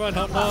B. No,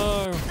 Reinhardt,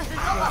 no.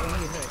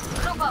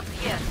 Group up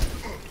here.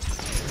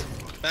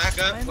 Back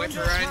up, wait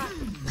for Ryan.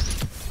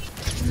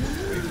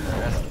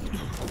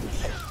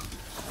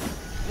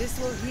 This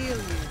will heal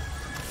you.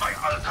 My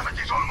ultimate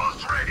is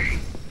almost ready.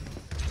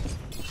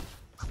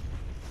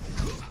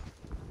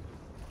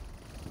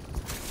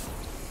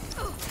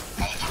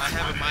 I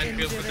have a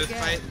minefield for this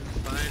fight.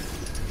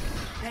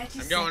 Fine. 30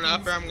 I'm going seconds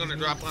up or I'm gonna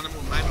drop on him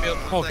with minefield.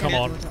 Oh, come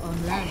on.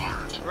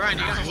 Ryan,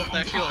 you gotta hold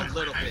that shield a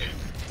little bit.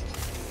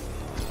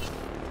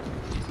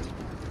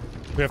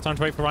 We have time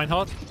to wait for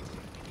Reinhardt?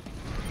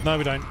 No,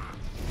 we don't.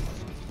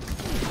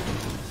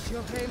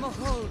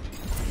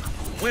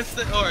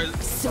 Winston, or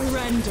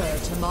Surrender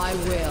to my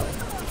will.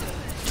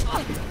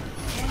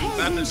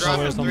 about to drop in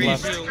where's on 3,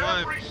 left? 2,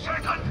 1. Every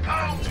second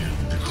counts.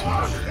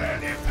 Cause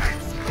an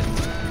impact.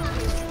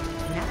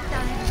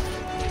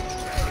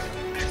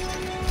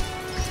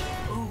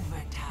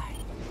 overtime.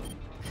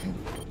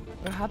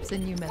 Perhaps a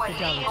new We're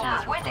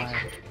methodology is waiting.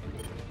 required.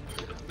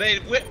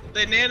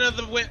 They Nana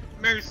the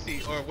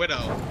Mercy or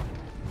Widow.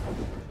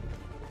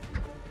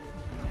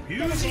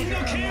 Using the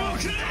kill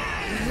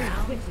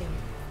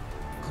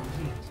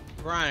Complete.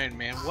 Ryan,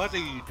 man, what are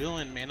you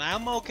doing, man?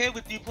 I'm okay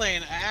with you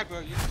playing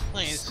aggro. You're just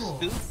playing Score.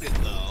 stupid,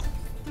 though.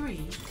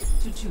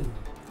 3-2.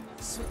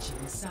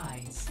 Switching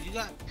sides. You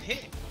got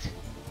picked.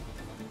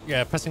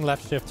 Yeah, pressing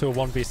left shift to a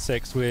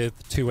 1v6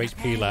 with 2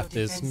 HP left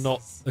is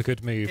not a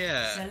good move.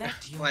 Yeah,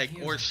 Select your like,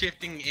 hero. or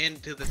shifting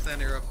into the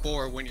center of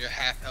 4 when you're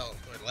half health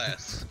or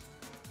less.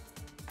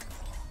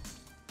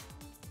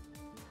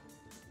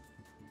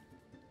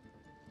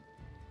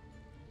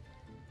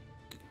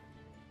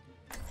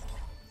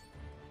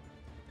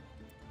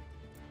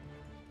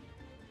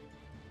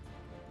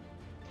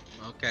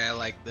 Okay, I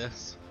like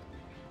this.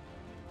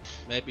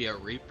 Maybe a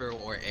Reaper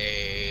or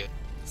a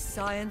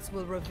Science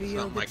will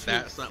reveal something the like truth.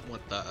 that. Something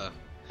with the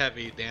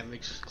heavy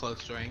damage,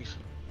 close range.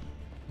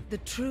 The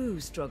true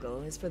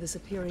struggle is for the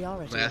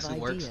superiority That of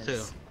works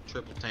ideas. too.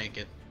 Triple tank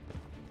it.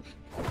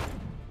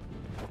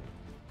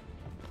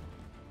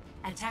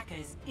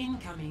 Attackers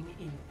incoming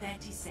in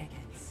 30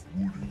 seconds.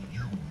 What are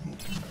you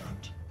looking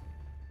at?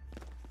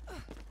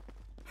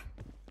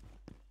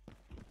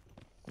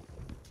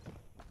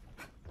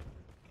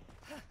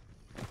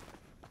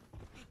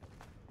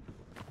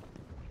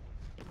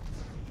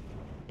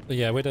 But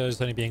yeah, Widow's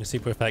only being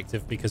super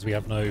effective because we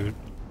have no...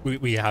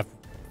 We have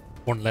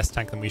one less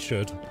tank than we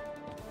should.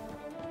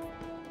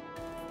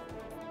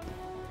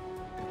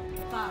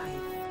 5,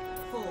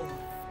 4,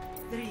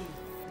 3,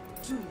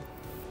 2,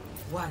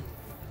 1.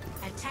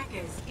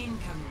 Attackers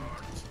incoming.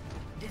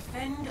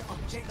 Defend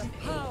objective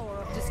A. Power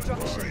of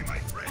destruction.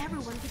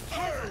 Everyone be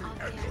careful out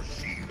there.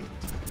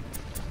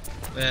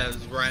 There's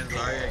Ryan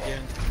Zarya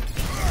again.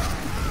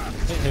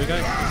 Okay, here we go.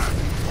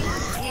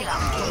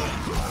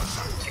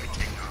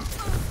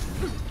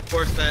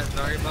 Force that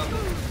Zarya bubble.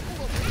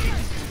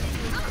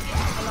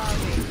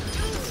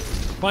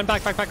 Fine,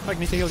 back.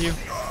 Need to heal you.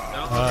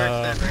 No,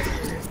 reverse that right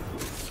here.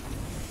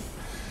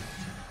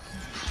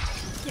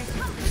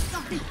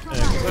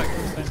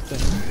 Exactly, same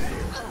thing.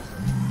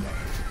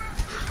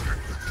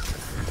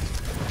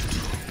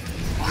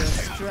 Your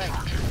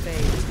strength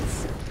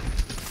fades.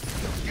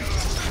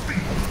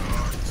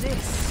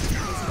 This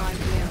is my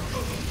will.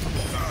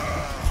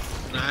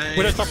 Nice.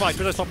 Widow's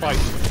top right.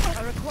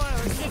 I require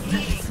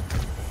assistance.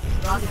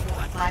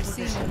 I've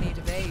seen your need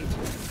of aid.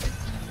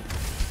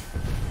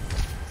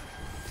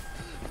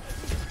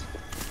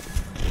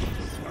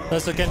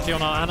 There's a Genji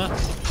on our Ana.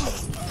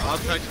 I'll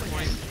touch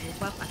point.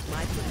 Well, at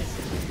my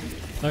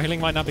position. No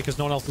healing right now because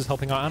no one else is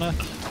helping our Ana.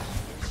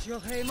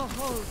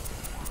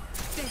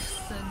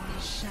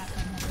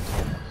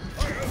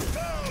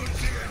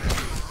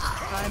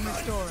 I'm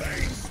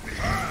restoring.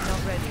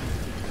 Not ready.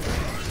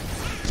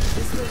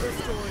 This will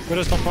restore you.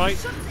 Widow's top right.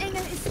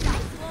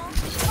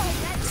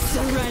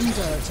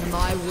 Surrender to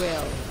my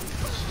will.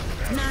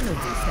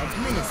 Nanoboost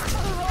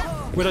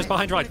administered. Widow's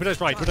behind right,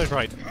 Widow's right, Widow's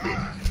right.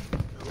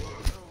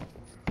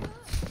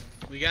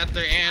 We got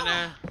their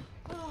Anna.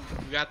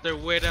 We got their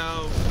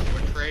Widow.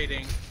 We're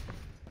trading.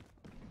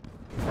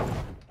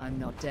 I'm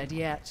not dead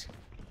yet.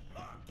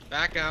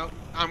 Back out.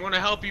 I'm gonna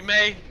help you,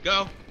 May.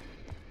 Go.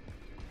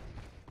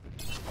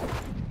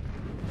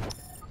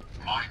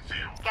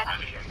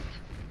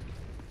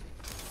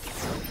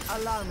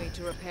 Allow me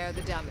to repair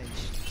the damage.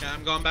 Okay,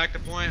 I'm going back to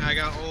point. I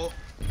got ult.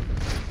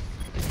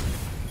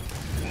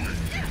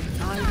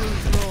 I will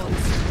draw the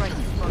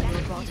strength from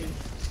your body.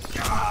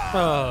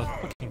 Oh,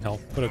 fucking hell.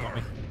 Widow got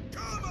me.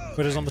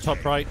 Widow's on the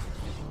top right.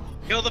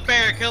 Kill the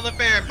bear. Kill the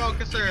bear.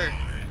 Focus her.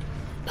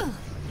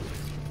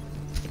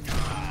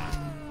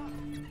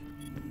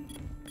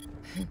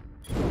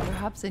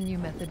 Perhaps a new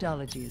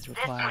methodology is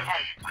required.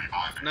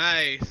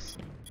 Nice.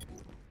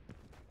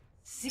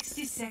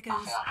 60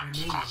 seconds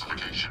remaining.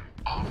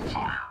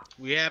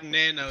 We have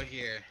Nano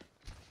here.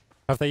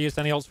 Have they used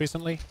any ults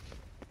recently?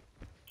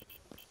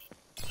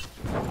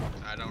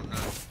 I don't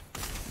know.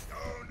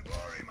 Don't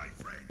worry, my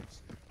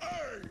friends. I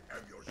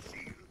am your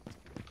shield.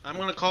 I'm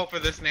gonna call for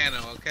this Nano,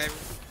 okay?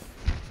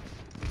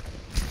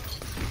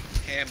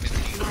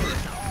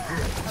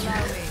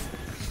 Allow me.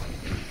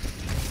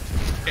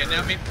 Okay,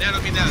 nano me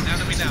down,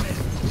 nano me down.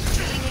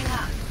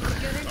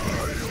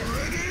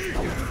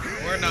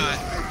 Or not.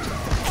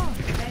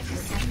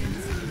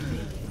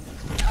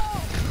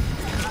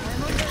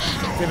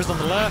 Reaper's on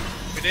the left.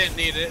 We didn't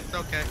need it, it's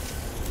okay.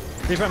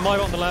 Reaper and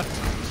Moira on the left.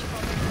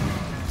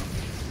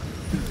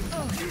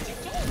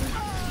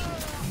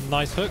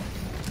 Nice hook.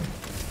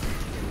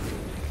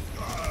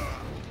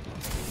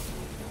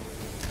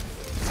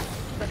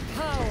 The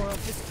power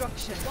of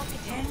destruction.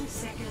 10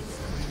 seconds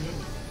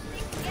remaining.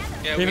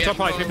 Yeah, Reaper's top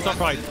right, Reaper's top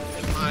right.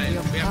 Mine.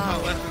 We have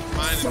no left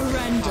mine.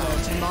 Surrender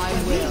to my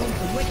will.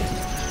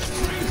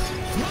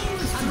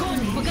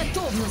 Огонь по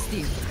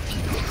готовности.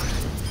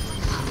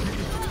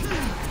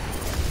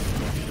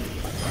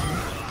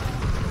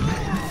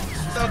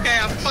 It's okay,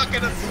 I'm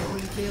fucking up.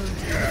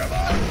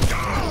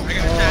 I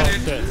got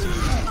shattered. Shit.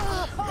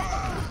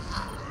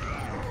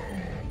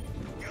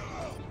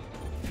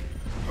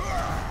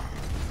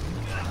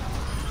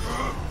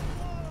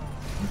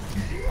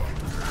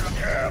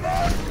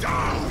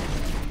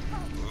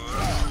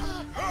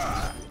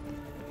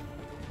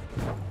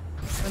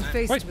 When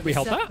faced Wait, with we a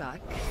held that?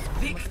 setback,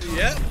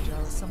 Yep.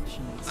 our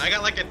assumptions. I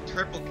got like a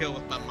triple kill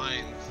with my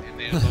mines, and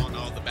then it was on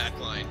all the back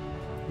line.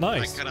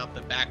 Nice. I cut out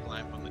the back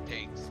line from the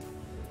tanks.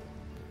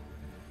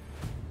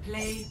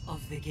 Play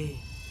of the game.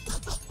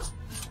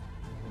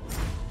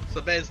 So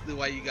basically,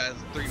 why you guys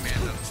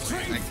 3-man up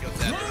point, I killed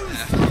that with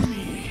that.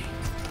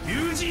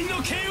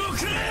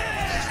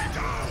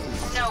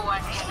 No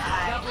one can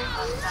hide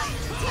from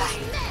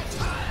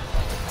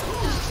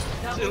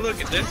sight. See, look,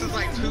 this is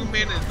like 2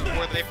 minutes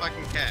before they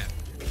fucking cap.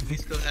 We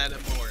still had a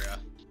Moria.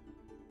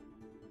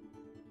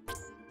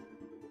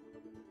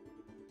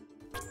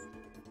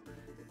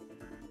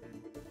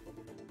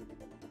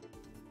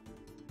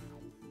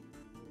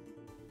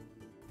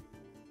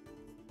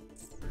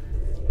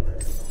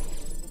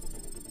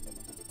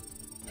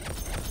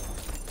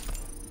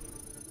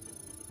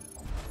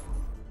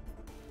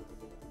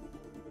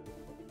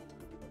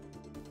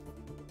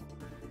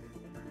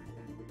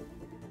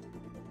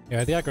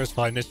 Yeah, the aggro's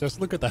fine. It's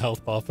just look at the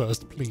health bar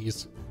first,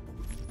 please.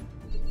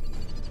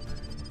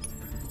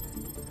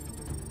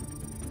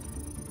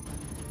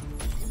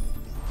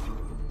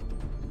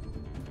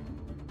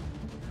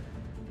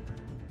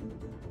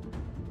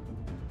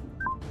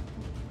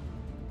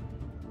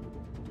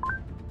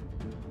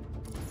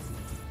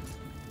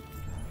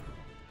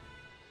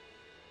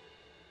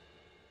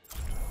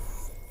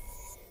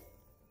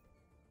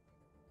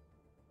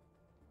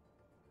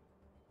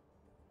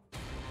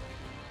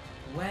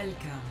 Welcome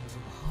to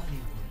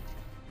Hollywood.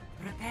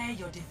 Prepare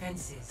your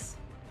defenses.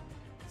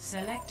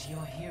 Select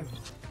your hero.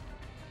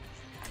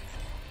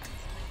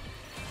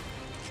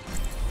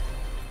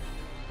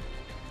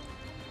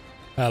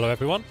 Hello,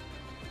 everyone.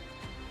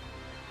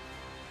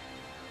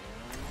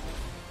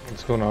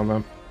 What's going on,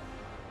 man?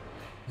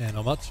 Yeah,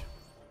 not much.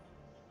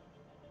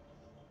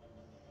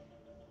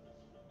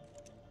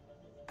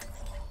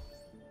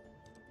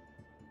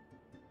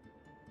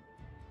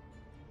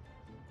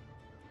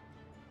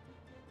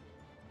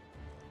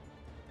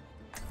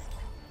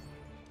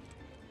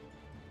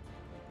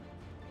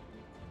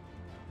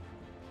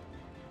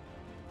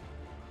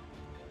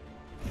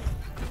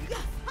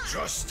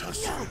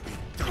 Justice will be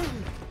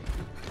done.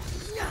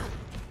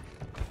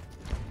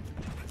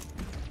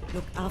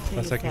 Look after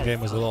The second game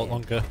was a lot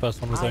longer.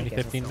 First one was I only get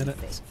us 15 something.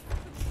 minutes.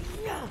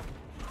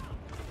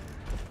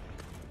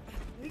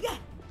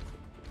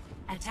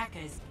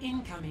 Attackers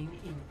incoming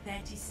in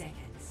 30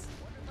 seconds.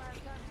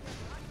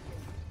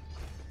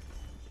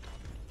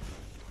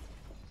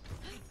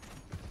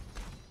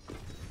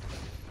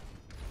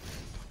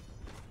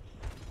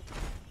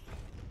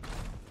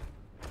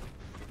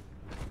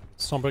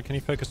 Sombra, can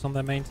you focus on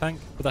their main tank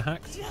with the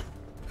hacks?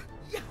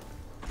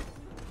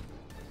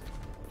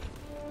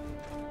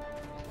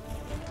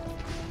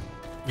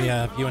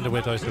 Yeah, you and the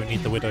Widow, so we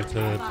need the Widow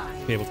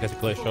to be able to get a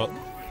clear shot.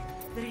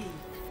 3,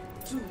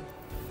 2,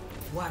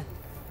 1.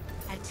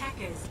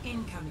 Attackers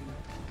incoming.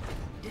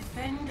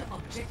 Defend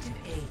objective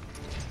A.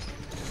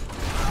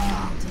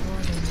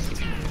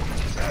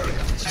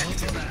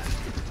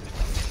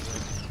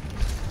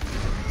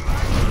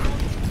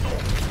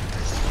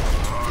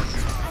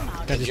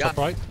 Genji's top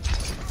right.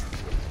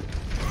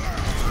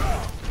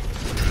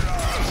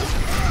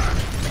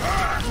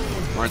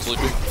 Ryan's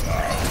sleeping.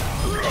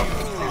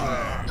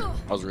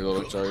 I was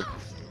reloading, sorry.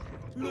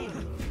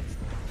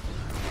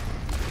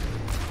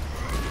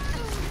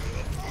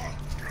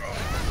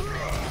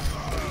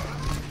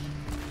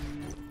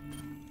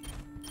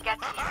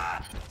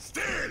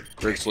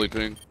 Greg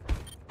sleeping.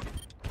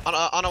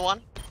 On a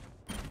one.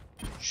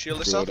 Shield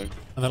yourself. And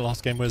the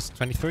last game was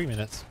 23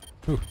 minutes.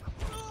 Whew.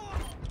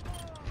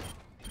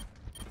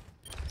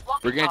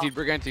 Brig anti,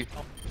 brig anti.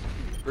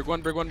 Brig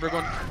one, brig one, brig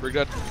one. Brig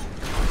dead.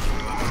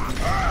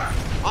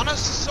 Anna's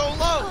so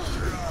low.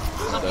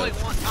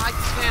 I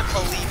can't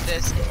believe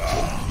this.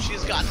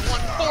 She's gotten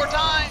one 4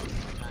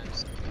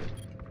 times.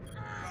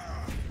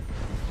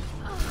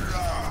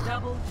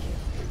 Double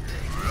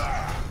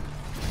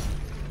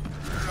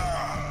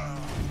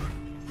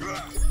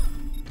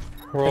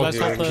We're all let's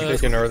here. hold the-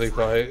 Take an early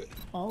fight.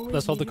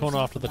 Let's hold the corner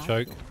after the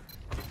choke.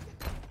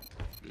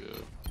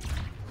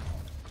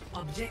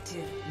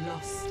 Objective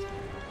lost.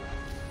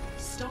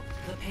 Stop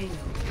the payload.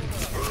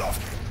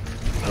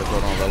 What's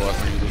going on that last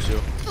thing you just do?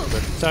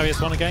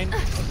 Darius one again.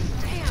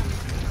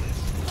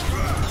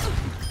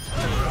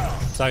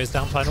 Darius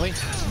down finally.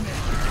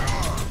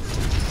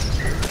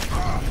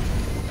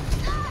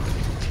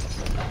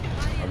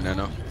 I'm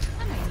Nano.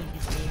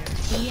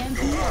 EMP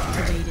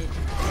activated.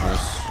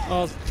 Nice.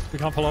 Oh, we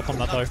can't follow up on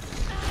that though.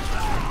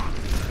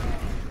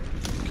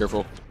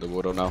 Careful. The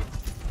Widow now.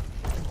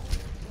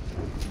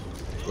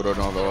 Widow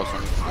now, the last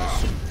one.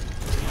 Nice.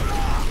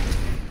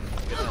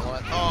 You know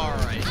what?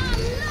 Alright.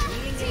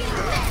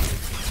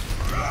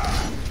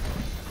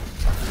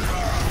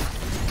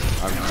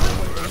 I'm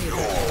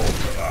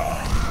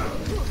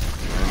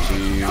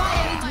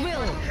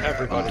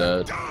Everybody. I'm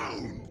dead.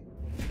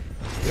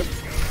 Yep.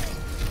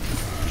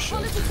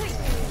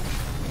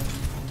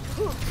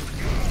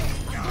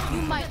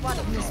 You might want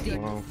to miss it.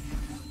 Wow.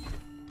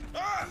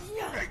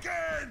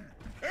 Again!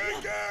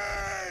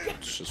 Again!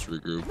 Let's just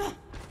regroup.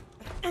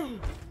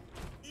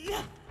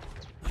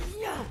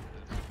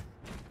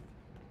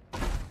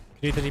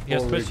 Need the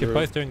DPS twist. You're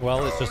both doing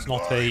well. It's just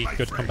not a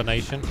good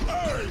combination.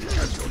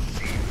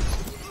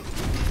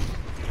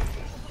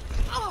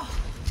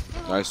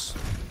 Nice.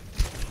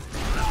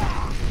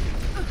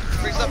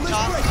 Brings up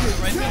top.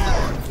 Right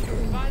there.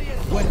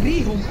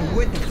 وريهم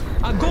قوتك.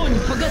 огонь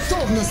по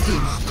готовности.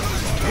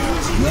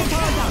 Your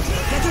target.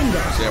 Get in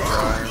there. Stay up for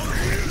iron.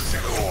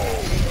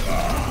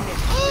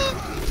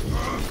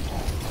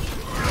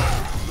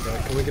 Yeah,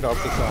 can we get off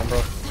the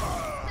Sombra?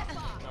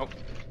 Nope.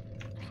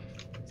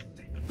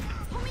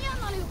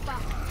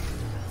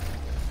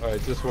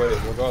 Alright, just wait.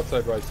 We'll go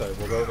outside right side.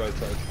 We'll go right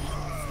side.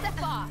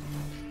 Step off.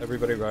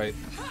 Everybody right.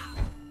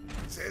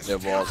 Yeah,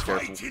 walls,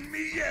 careful.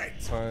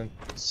 Fine.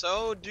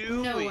 So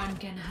do No we. one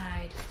can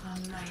hide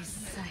from my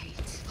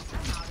sight.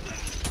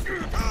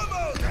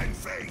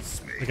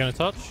 We're gonna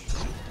touch.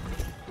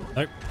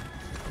 Nope.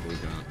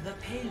 The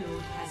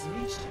payload has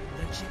reached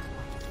the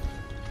checkpoint.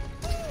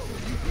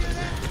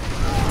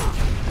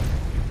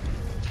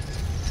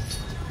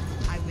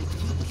 I will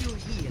keep you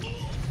here.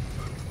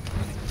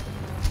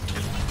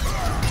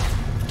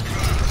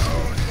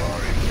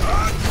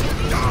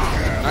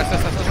 Nice.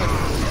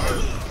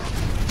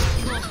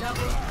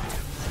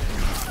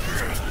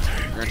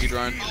 Guaranteed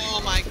Ryan.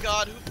 Oh my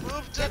god, who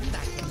moved it?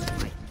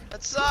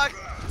 That sucked.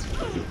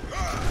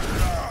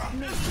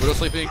 Widow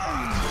sleeping.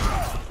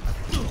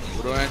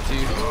 Widow anti.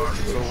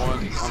 Widow one.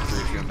 I'm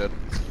 3 I'm dead.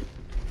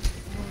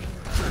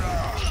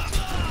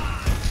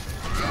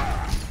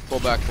 Pull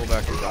back, you're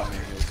down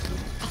here.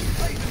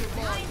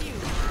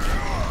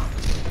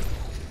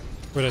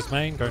 Widow's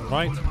main, going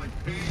right.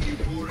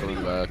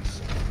 Going back.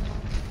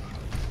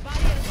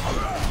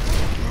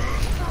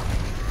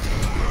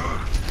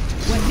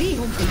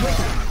 وريهم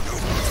قوتك.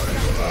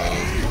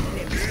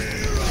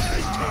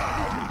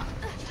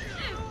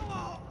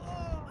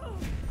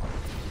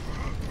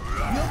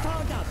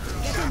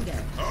 Your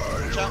target.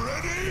 Get in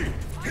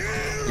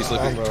there. He's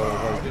sleeping.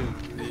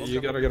 Sombra, like,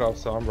 you gotta get off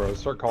Sombra.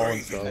 Start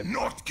calling stuff.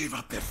 Not give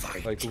up the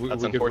fight. Like, we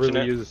That's could really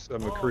unfortunate. use a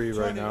McCree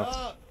right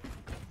now.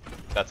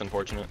 That's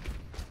unfortunate.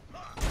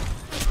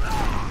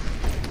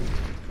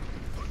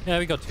 Yeah,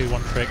 we got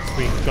 2-1 tricks.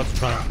 We got to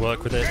try and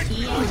work with it.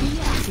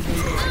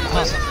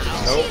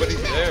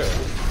 Nobody's there.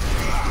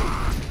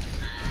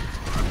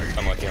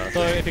 I'm lucky on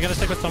So if you're gonna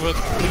stick with Sombra,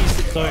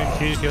 please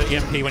don't use your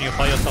EMP when you're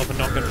by yourself and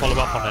not going to follow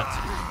up on it.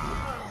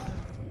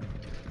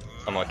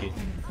 I'm lucky.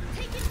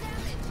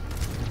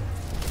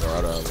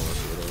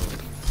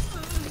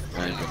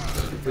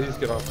 Please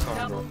get off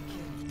Sombra.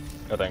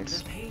 No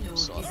thanks. The payload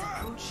is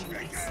approaching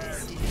its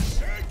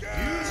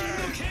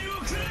destination.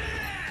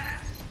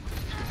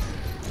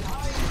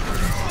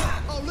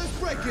 Oh, let's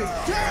break it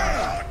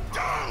down!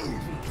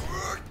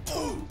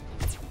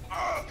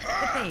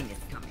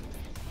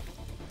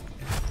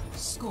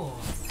 Score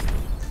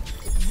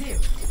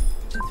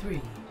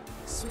 0-3.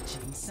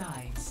 Switching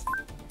sides.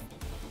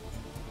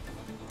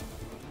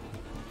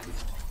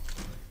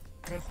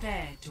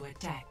 Prepare to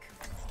attack.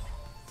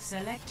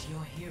 Select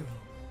your hero.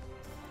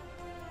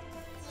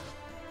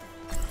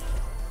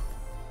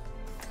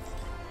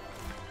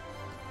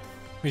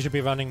 We should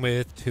be running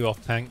with 2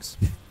 off tanks.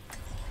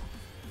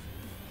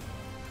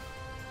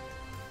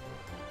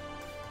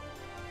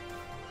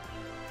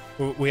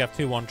 We have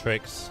 2 one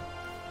tricks.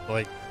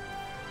 Like,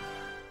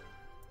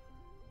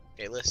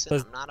 Okay, listen,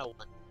 I'm not a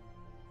one.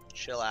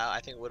 Chill out. I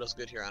think Widow's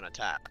good here on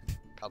attack.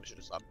 Probably should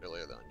have stopped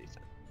earlier though on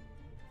defense.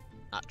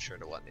 Not sure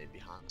to what made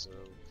me Hanzo.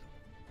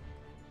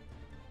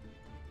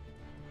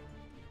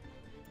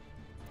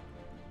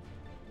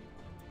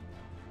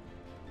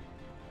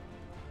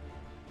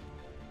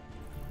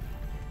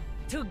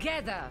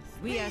 Together,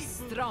 we are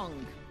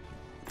strong.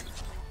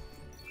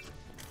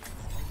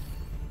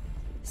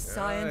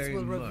 Science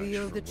will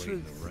reveal the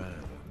truth.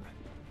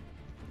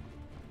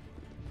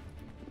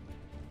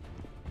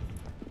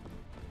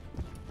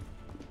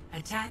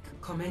 Attack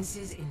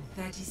commences in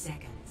 30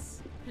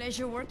 seconds.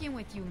 Pleasure working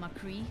with you,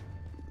 McCree.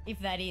 If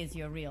that is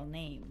your real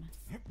name.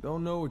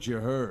 Don't know what you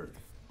heard,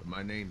 but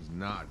my name's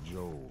not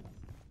Joel.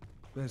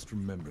 Best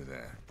remember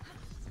that.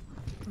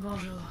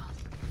 Bonjour.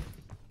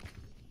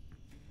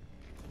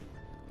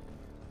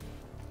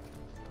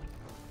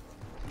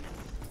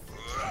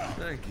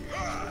 Thank you.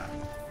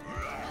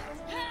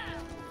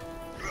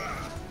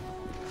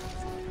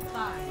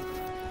 5,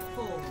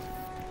 4,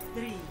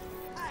 3,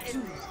 2,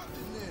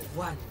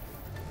 1.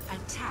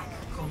 Attack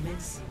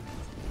commencing.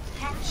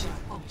 Capture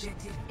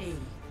objective A.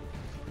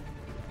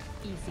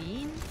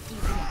 Easy in,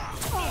 easy out.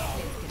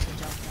 Let's get the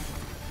job done.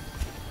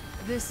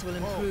 This will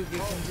improve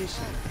your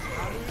condition.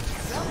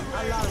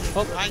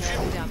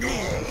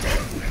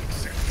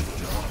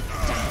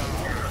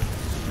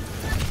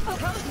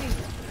 Approach me.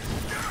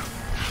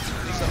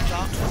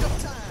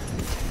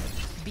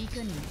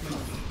 Beacon in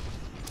place.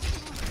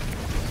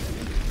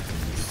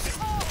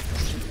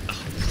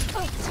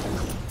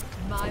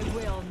 My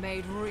will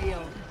made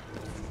real.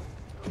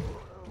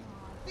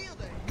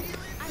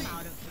 I'm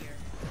out of here.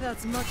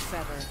 That's much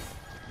better.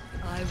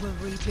 I will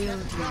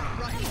rebuild you.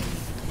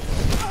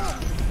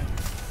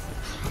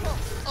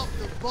 Up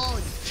the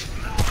volume.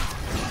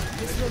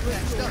 This will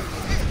restore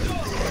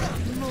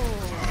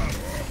more.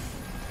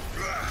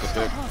 That's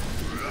it.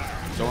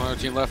 Someone on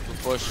the team left,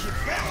 let's push.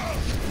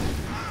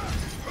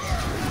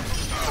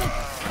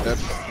 Dead.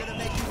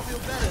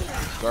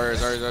 Sorry.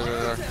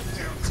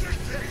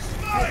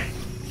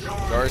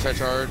 Darius, I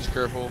charge,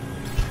 careful.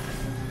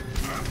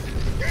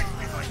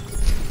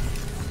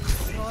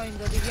 Join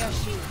the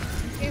Yashi.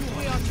 If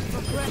we are to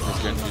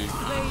progress, we must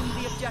claim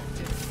the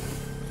objective.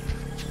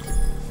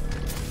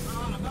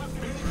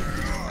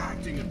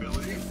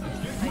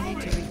 I need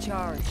to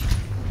recharge.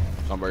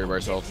 Somebody by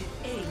yourself.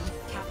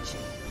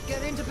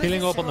 Get into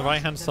healing orb on the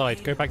right hand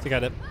side. Go back to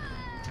get it.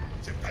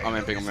 I'm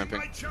imping.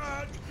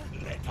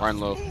 Ryan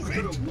low.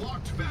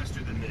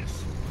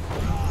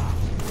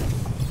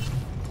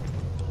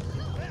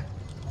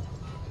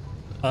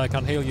 I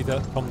can't heal you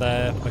from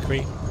there,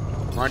 McCree.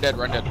 Ryan dead.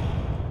 I'm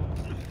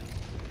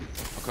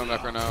coming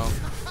back right now.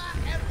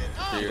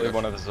 Leave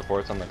one of the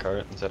supports on the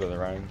cart instead of the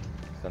Ryan.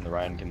 Then the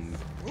Ryan can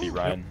beat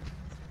Ryan.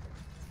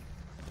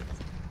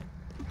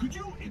 Could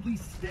you at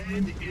least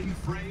stand in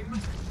frame?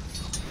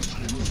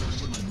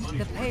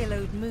 The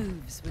payload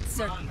moves with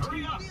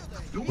certainty.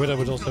 Widow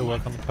would also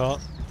work on the cart.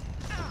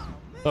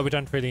 But we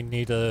don't really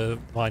need a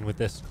line with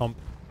this comp.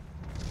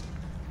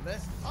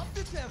 Let's up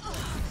the tempo.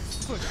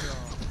 Push on.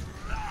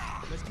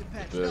 Let's get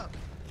patched Good. up.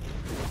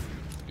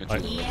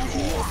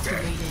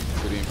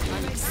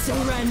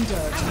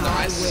 Surrender to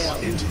my will.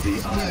 Into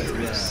the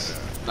iris.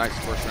 Nice,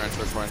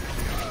 first point.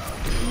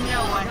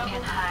 No one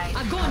can hide.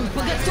 Огонь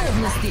по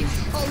готовности.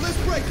 Oh, let's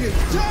break it.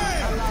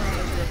 Damn!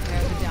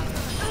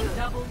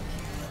 Double.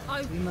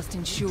 We must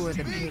ensure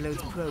the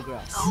payload's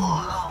progress.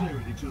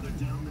 Staring each other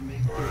down the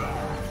main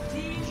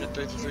Shit,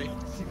 33.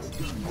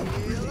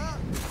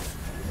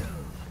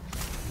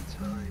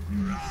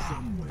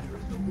 somewhere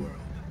in the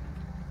world.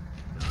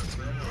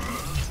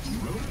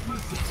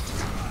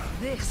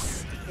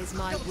 This is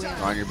my will.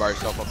 Ryan, you're by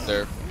yourself up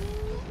there.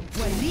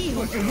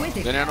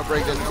 Then nano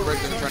break, then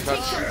try and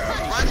touch.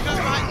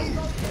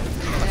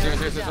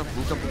 Seriously,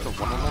 boost up.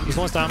 One. He's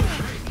almost down.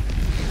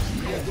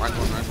 Nice one.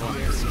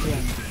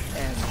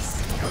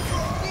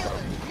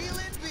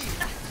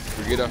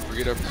 Brigida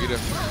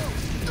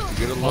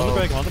low.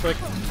 On the break.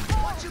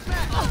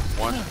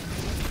 One.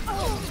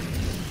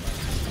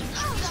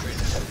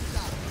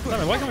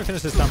 Damn it, why can't we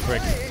finish this damn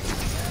break?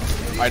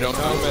 I don't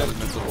know, man.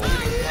 Invincible.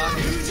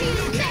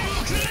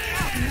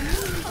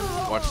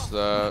 Watch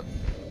that.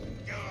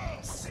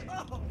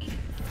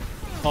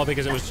 Oh,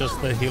 because it was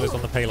just the healers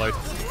on the payload.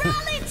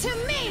 Rally to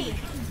me!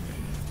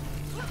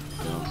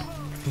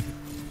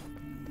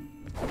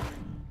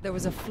 There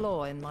was a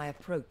flaw in my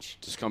approach.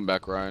 Just come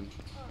back, Ryan.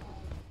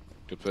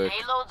 Good pick.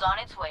 Payload's on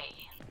its way.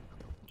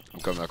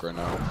 I'm coming back right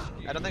now.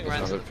 I don't think That's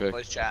Ryan's another in pick.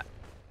 voice chat.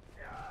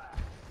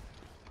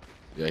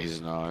 Yeah,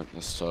 he's not.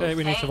 That's tough. Okay,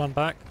 we need to run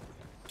back.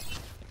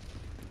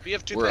 We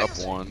have 2 We're up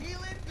tanks. 1.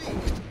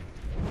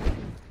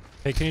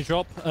 Hey, can you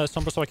drop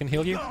Sombra so I can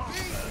heal you?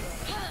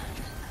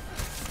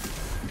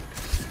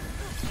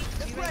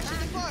 Let's crash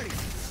the party.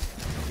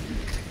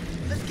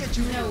 Let's get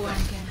you. No one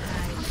can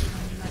hide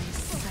from my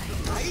sight.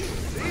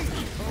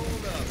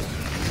 Hold up.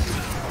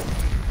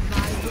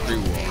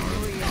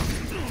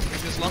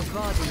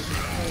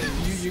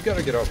 You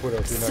gotta get off Widow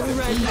if you're not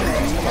gonna.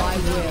 I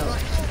will.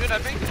 Dude, I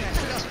think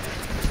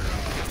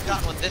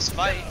got with this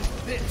fight.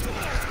 Get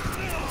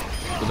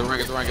the run,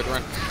 get the run, get the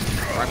run.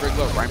 Ryan break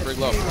low, Ryan break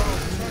low.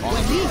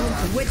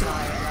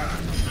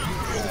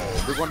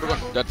 Big one,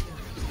 dead.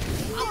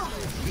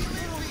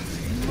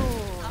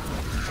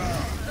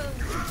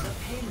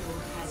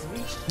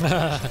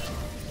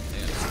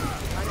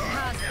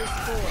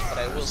 But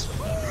I will swim.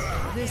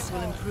 This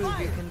will improve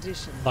your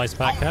condition. Nice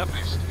back cap.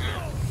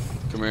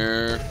 Come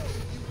here.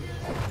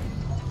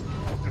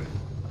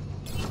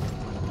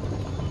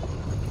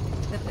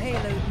 The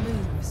payload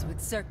moves with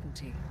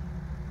certainty.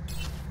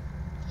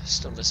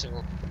 Still missing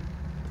one.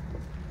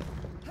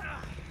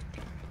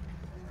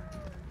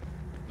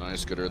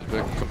 Nice, good earth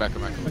pick. Come back,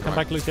 come back, Come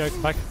back, Lucio,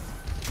 come back.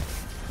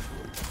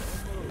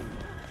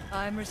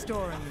 I'm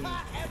restoring you.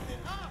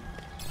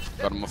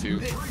 Got him a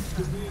few.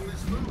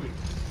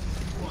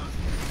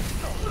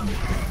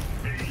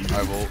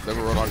 I will. They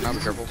were Roadhog now, be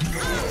careful.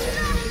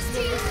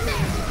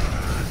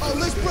 Oh,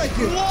 let's break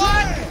it.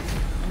 What?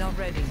 Not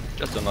ready.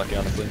 Just unlucky,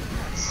 honestly.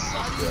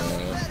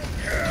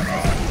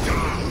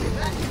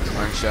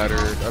 Mine shattered.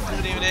 I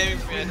wasn't even aiming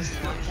for you.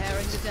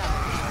 Preparing to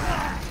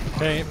die.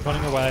 Okay,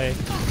 running away.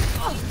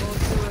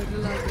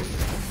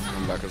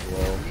 I'm back as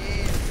well.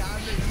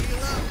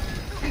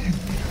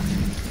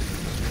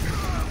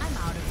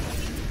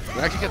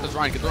 We actually get this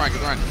Ryan, get the Ryan, get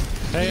the Ryan.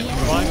 Hey,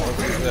 Ryan.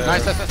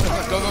 Nice, go,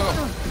 go, go.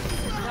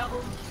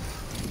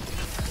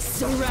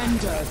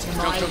 Surrender to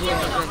my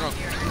will. Go.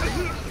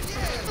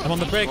 I'm on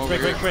the break. Get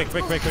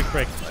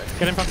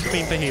in front of the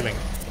beam for healing.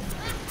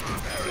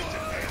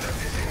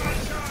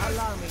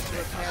 Allow me to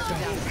repair the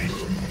damage.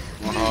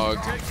 One hog.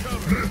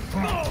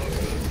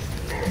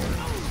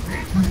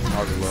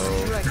 Hog low.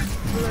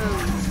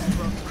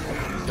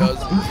 Does.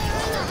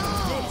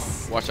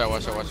 Watch out.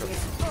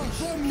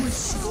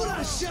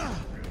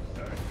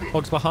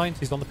 Hog's behind,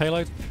 he's on the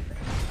payload.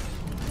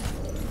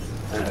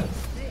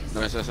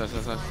 Nice.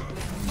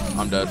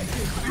 I'm dead.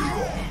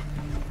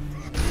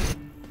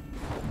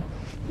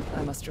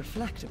 I must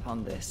reflect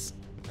upon this.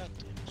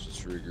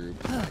 Just regroup.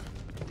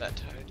 That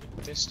tired.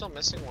 They're still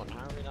missing one.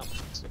 How are we not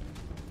missing?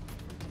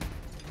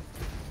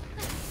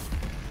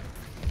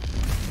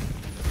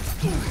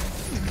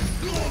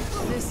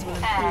 This will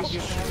improve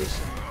your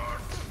condition.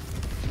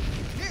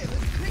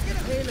 The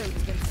payload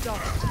has been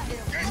stopped.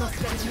 Must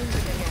get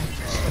moving again.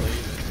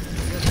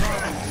 Your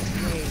body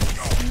is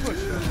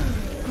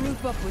raised.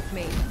 Group up with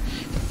me.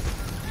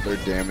 Their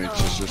damage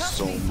is just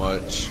so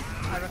much.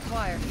 I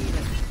require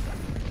healing.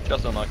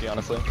 Just unlucky,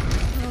 honestly. My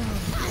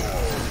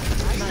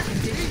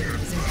condition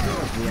is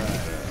improved.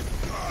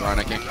 Ryan,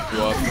 I can't keep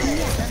you up.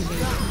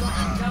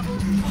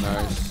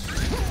 Nice.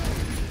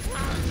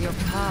 Your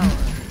power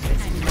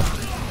is not.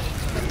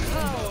 The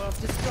power of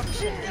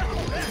destruction.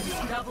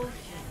 Double.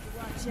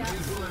 Watch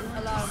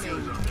out. Allow me.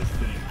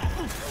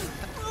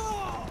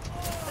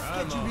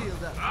 Let's get you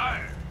healed up.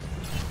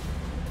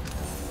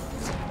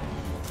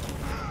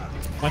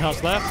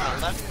 Mineheart's left.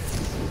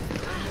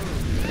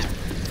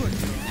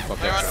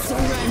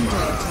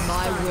 Surrender to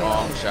my will.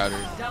 Oh, I'm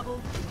shattered.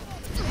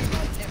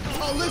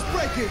 Oh, let's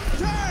break it.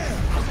 Damn!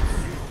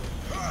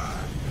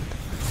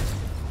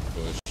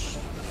 Push.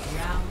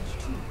 Round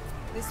 2.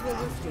 This will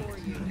restore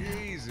you.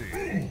 Easy.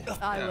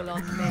 I will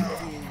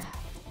unmake you.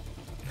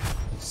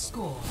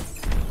 Score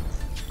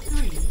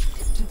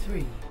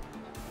 3-3.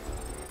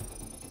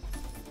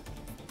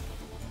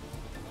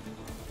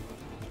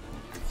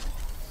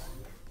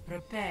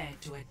 Prepare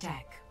to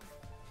attack.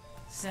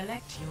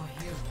 Select your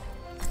hero.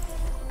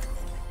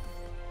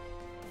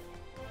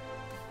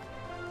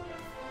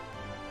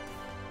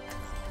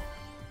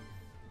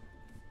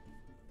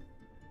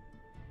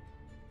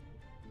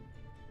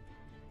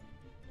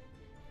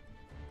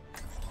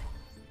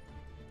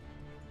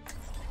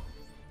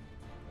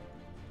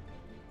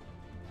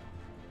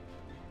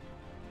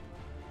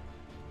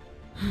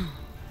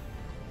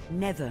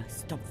 Never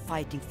stop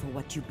fighting for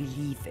what you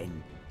believe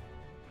in.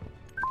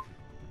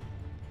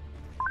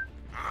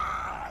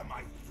 Ah,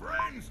 my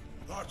friends,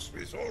 that's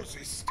with all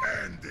this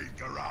standing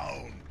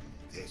around.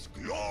 There's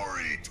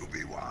glory to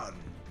be won.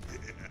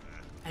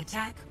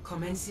 Attack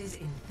commences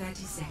in 30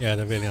 seconds. Yeah,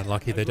 they're really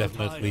unlucky. They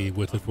definitely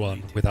would have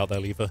won without their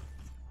lever.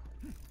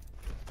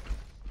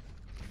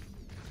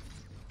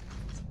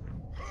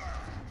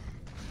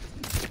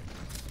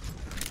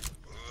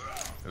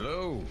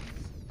 Hello.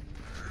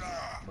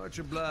 Much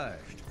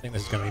obliged. I think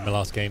this is going to be my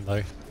last game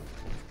though.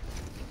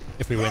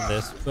 If we win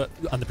this. But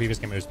on the previous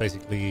game it was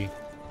basically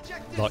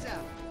like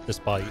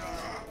despite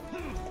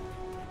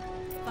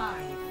 5,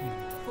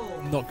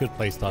 4, not good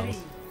playstyles.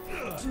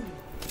 3, 2,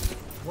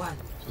 1.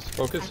 Just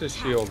focus his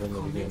shield in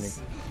the beginning.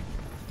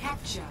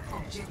 Capture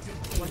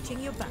objective. Watching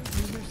your back.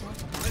 Let's get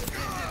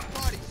this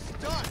party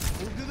started.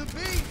 Move to the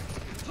beat.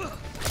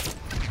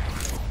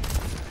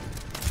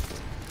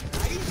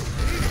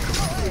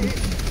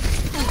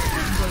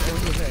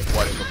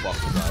 What the fuck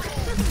was that?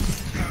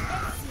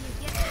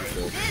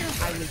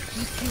 I will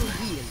keep you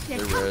healed. They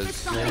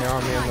res. Many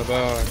on me in the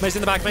back. Mace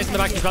in the back, Mace in the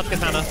back. He's about to get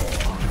Hannah.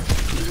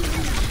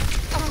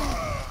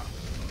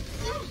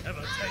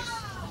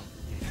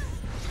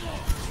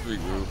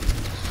 Regroup.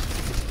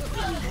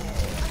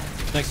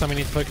 Next time we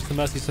need to focus the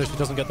Mercy so she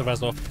doesn't get the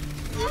res off.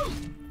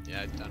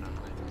 Yeah, I don't know.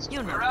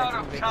 You're not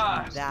getting bigger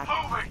than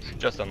that.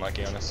 Just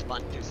unlucky on us.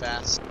 Spun too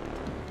fast.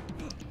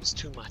 It's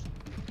too much.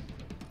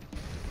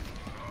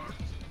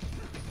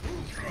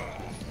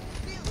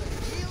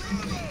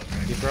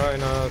 Keep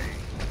riding up.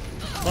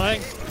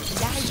 Flying.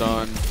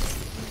 Stun.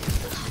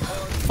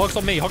 Hogs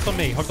on me, Hogs on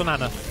me, Hogs on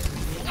Anna.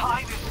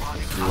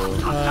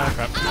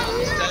 Crap.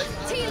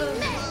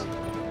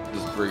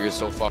 This brig is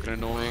so fucking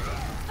annoying.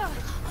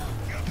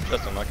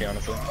 Just unlucky,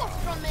 honestly.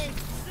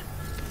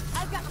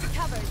 I've got you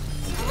covered.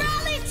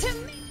 Rally to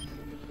me.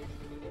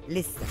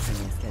 Listen,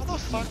 How the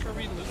fuck are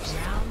we losing?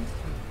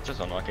 Just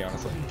unlucky,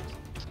 honestly.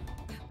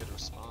 Good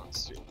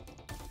response, dude.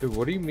 Dude,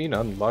 what do you mean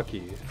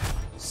unlucky?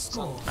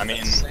 I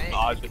mean,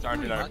 odds just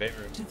aren't in our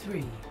favor. To 3.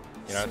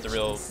 You know, it's a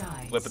real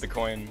flip of the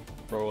coin,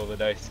 roll of the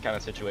dice kind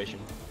of situation.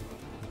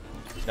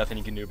 Nothing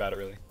you can do about it,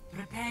 really.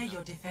 Prepare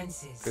your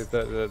defenses.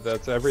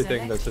 That's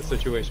everything that the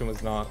situation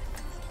was not.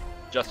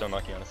 Just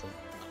unlucky, honestly.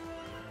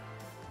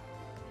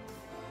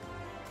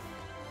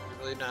 You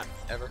really not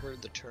ever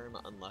heard the term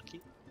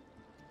unlucky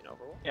in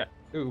Overwatch? Yeah.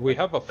 Dude, we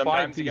have a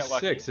Sometimes you get 5v6.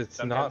 lucky, It's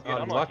sometimes not you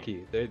get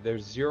unlucky.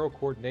 There's zero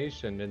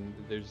coordination and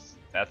there's.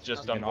 That's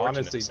just and unfortunate.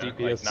 honestly, so,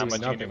 DPS like, not much you can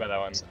do nothing. about that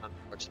one. It's an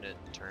unfortunate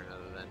turn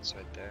of events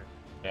right there.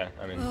 Yeah,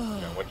 I mean, you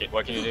know,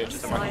 what can you do?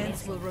 Just unlucky.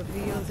 science will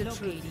reveal the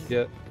truth.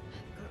 Yeah.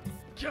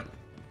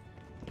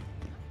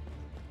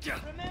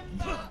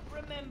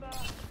 Remember.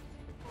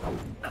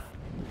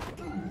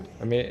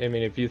 I mean,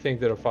 if you think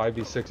that a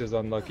 5v6 is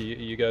unlucky,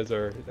 you guys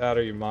are out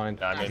of your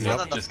mind. I mean, Not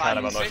that just the kind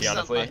of 5v6 unlucky, is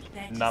honestly.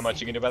 unlucky. Not much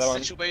you can do about that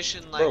one.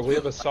 Situation like. Bro, we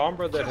have a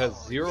Sombra that has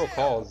 0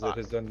 calls that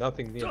has done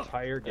nothing the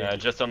entire game. Yeah,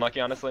 just unlucky,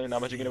 honestly.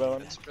 Not much you can do about that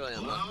one. It's really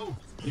unlucky.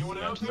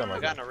 Yeah, just We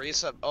unlucky. got a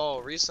Risa.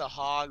 Oh, Risa,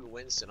 Hog,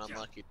 Winston,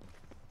 unlucky.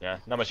 Yeah,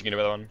 not much you can do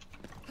about that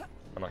one.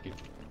 Unlucky.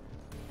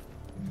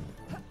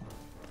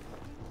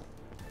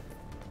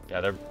 Yeah,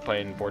 they're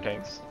playing 4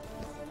 tanks.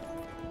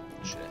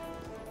 Shit.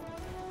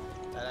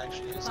 That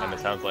actually is. And it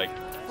sounds like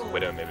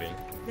Widow, maybe.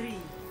 3,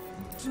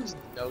 2,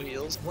 No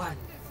heals. 1.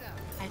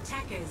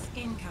 Attackers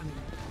incoming.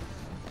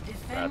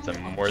 That's a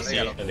Defend Mercy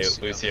got a and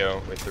a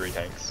Lucio with 3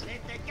 tanks.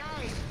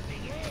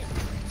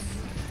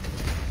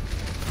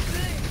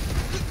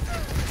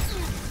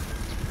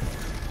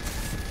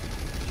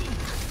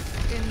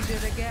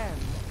 Injured again.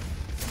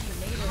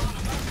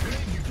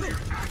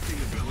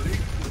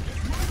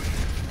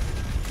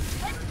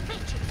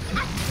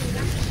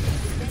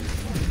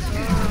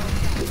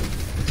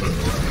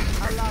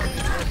 Allow me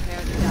to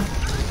repair the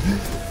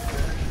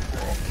damage.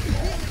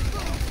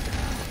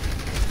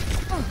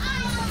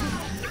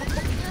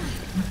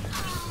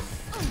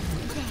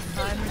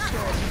 I'm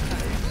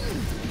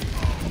restored.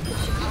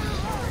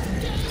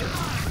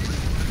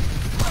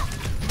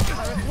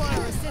 I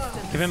require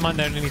assistance. Give him mind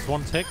they only needs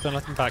 1 tick, don't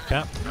let them back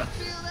cap.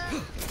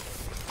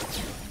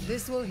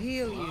 This will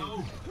heal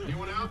you.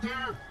 Anyone out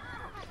there?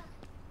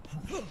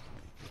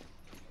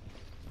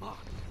 I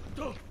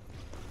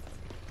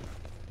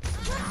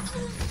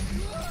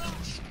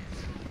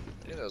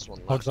think there was one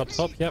left. Hogs up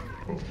top, yep.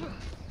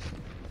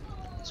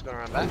 It's going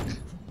around back.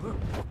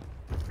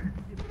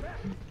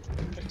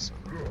 Okay, so.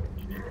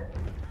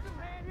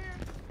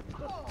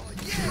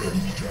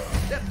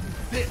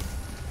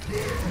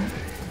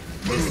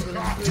 This will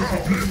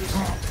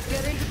improve.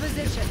 Get into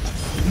position.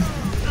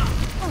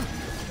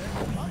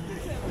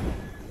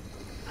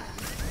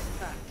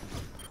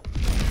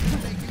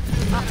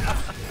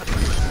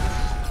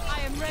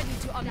 I am ready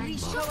to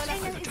unleash your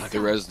electric. They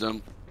res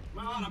them.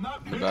 I'm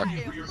not They're back.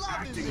 paying for your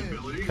acting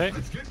ability. Okay.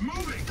 Let's get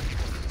moving.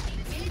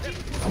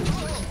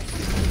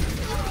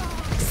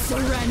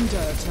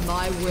 Surrender to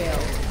my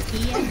will.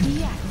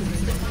 EMP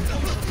activated.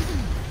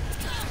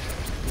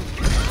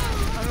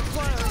 I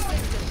require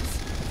assistance.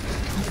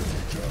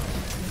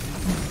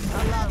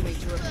 Allow me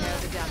to repair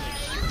the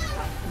damage.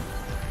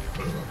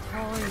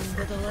 Time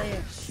for the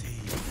lash.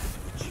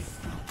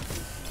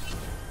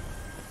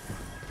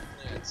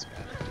 Yeah, it's got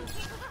it.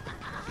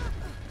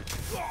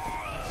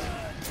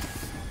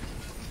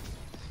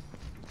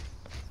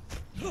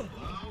 Hello?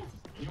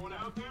 Anyone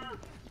out there?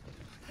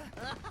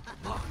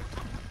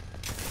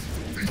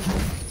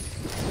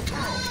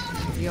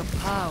 Your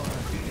power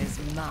is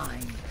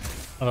mine.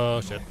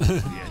 Oh shit.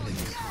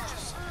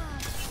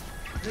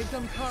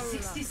 Become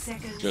 60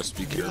 seconds. Just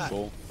be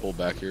careful. Pull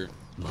back here.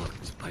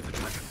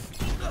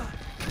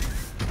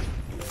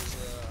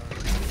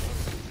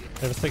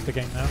 Let's take the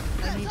game now.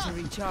 I need to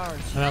recharge.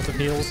 I'm out of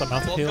heals, I'm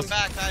out of Welcome heals.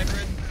 back,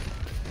 Hybrid.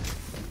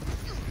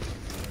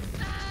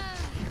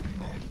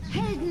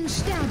 Helden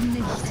sterben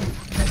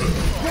nicht.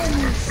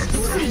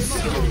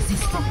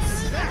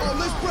 Oh,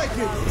 let's break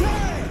it!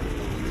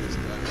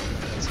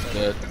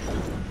 Dead.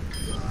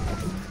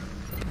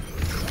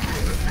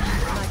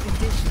 My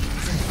condition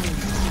is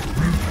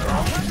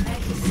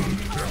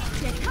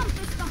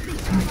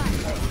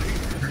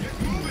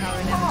Our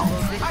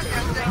inevitable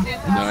victory.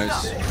 Nice.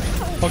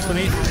 Box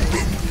beneath.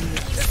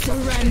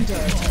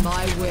 Surrender to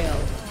my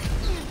will.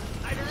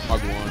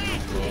 Hog 1.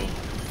 Low.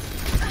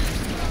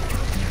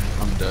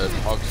 I'm dead.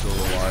 Hog's still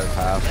alive,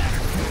 half.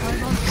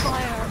 I'm on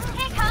fire.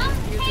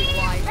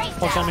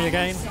 Box on me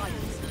again.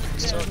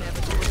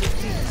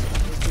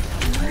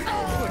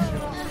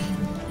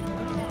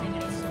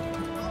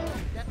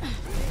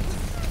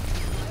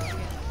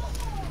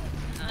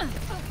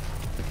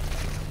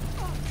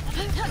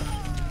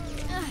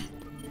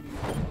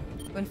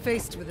 When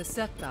faced with a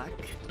setback,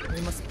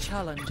 we must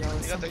challenge our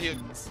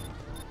assumptions.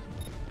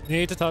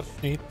 Need to touch.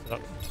 Need to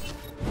touch.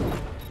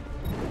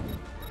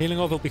 Healing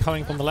orb will be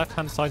coming from the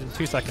left-hand side in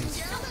 2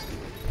 seconds.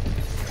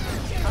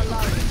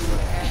 Allow me to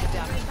repair the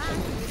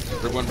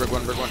damage. Brick 1, brick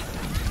 1, brick 1.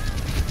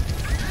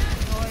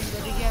 Going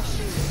with the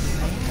Yeshu.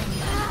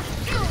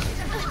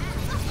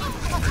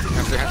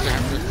 Hamster, hamster,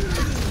 hamster.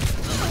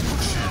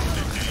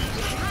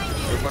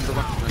 Brick 1, brick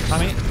 1.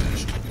 Hammy.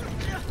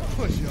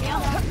 Push you.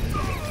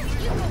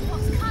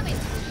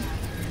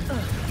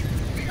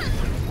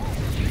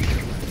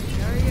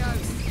 Carry out.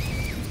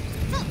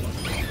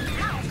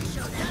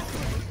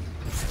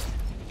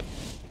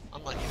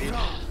 Unlucky, dude.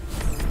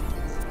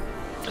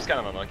 Just kind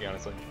of unlucky,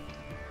 honestly.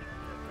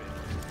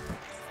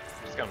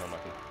 Just kind of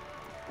unlucky.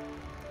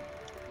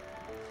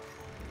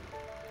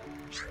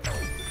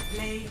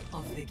 Play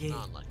of the game.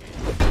 Unlucky.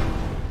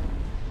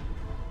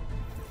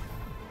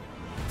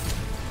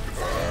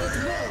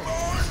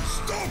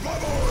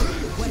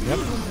 Yep,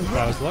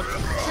 that was luck.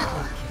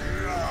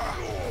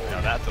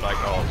 Now that's what I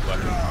call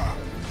lucky.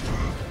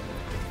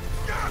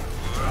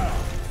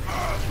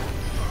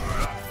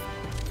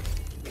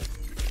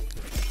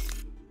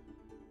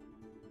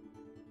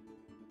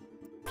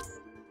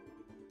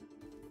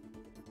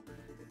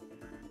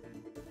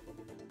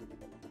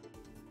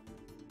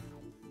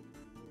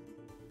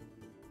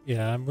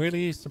 Yeah, I'm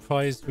really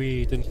surprised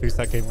we didn't lose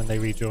that game when they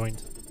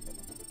rejoined.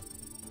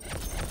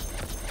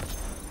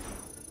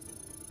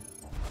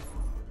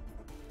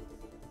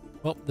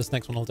 Well, this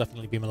next one will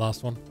definitely be my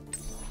last one.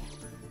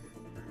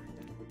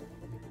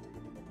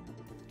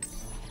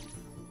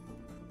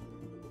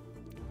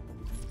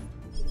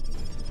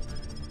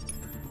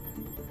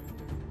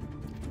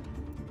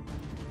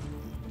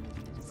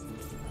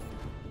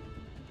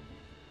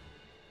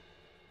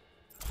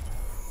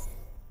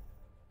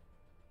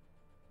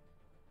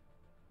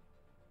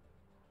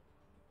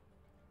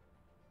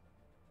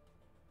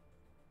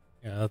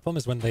 Yeah, the problem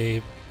is when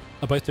they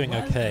are both doing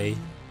okay,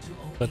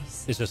 but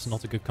it's just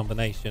not a good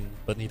combination,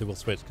 but neither will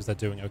switch because they're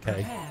doing okay.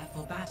 Prepare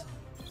for battle.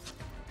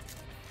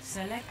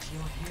 Select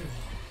your hero.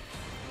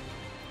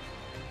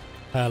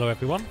 Hello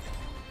everyone.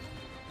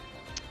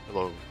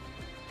 Hello.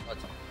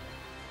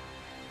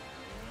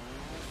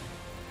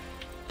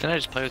 Can I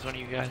just play with one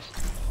of you guys?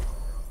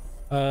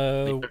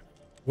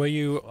 Were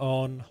you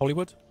on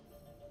Hollywood?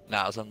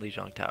 Nah, I was on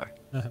Lijiang Tower.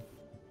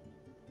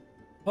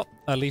 Well,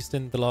 at least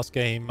in the last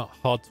game,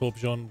 Hard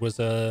Torbjorn was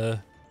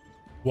a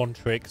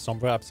one-trick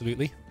Sombra,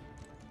 absolutely.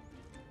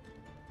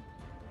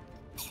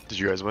 Did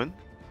you guys win?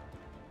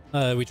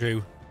 We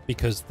drew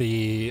because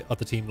the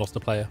other team lost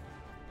a player.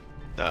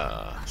 They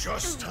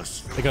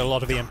got a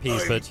lot of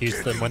EMPs, but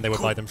used them when they were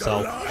by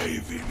themselves.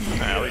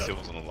 At least it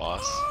wasn't a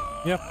loss.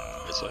 Yep.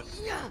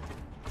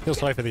 Feel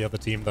sorry for the other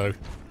team, though.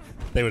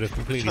 They would have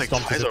completely Like,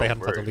 stomped us if they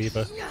hadn't had a worse.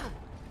 lever.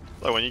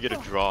 Like when you get a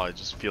draw, it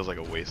just feels like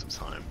a waste of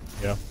time.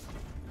 Yeah.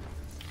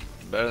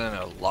 Better than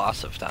a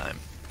loss of time.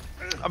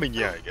 I mean,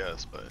 yeah, I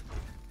guess, but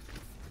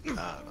I don't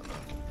know.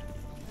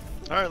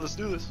 All right, let's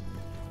do this.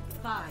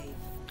 5.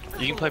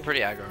 You can play pretty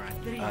aggro, right?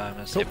 I'm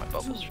gonna save my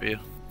bubbles for you.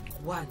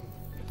 1.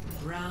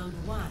 Round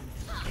 1.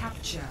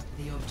 Capture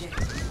the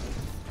objective.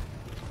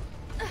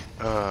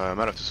 I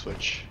might have to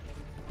switch.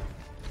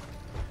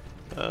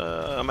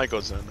 I might go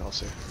Zen. I'll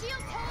see.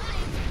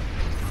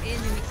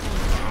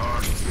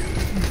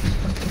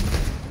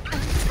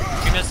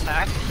 You missed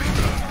hack.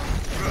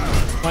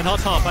 Mine hot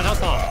top, mine hot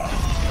top.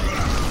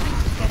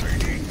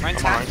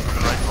 Ryan's I'm on hack.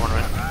 right. I'm on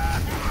right.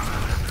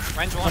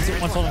 Ryan's one.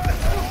 One's on.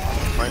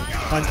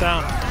 Mine's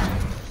down.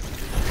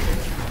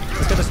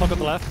 Let's get this hog on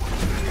the left.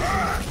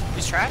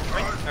 He's trapped,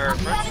 right? Or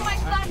first?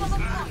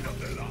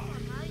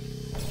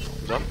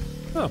 Who's up?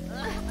 Oh.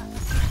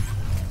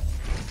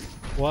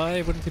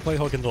 Why wouldn't he play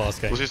hog in the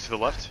last game? Was he to the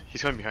left?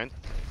 He's coming behind.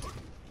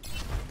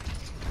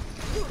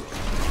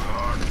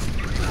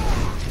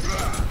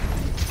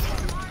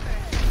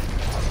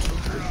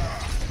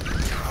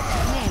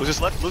 Lucius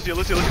left. Lucio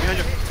behind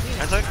you.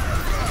 Hand side.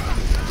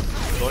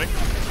 Loading.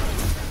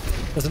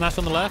 There's an Ash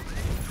on the left.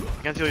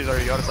 I can't tell he's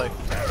already out of sight.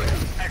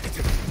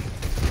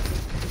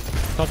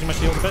 Charging my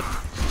shield a bit.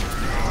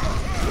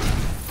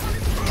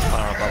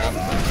 Bubble.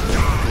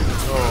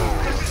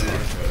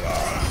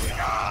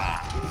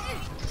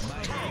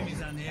 My aim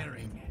is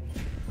unerring.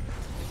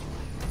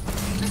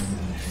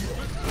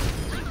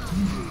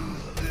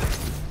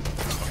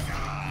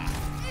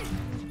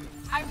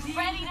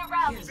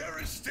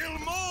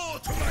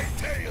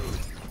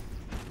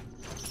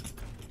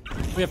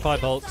 We have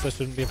 5 ults, so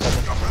shouldn't be a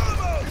problem.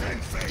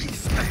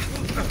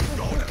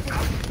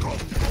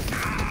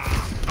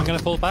 I'm gonna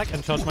fall back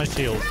and charge my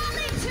shield.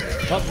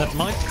 Oh, never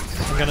mind.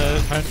 I'm gonna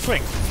try and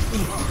swing.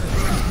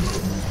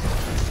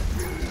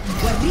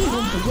 Let him use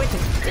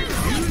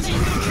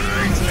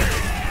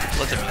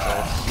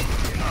ults.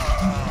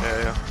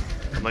 Yeah.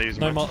 I'm not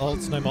using No more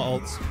ults, no more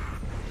ults.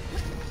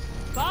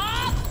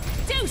 Bob,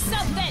 do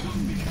something!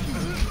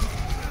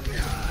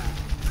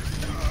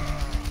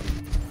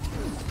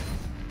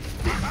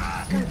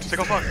 Take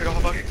off hog, take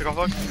off hog, take off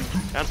hog.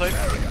 Outside,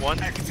 1.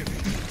 Okay.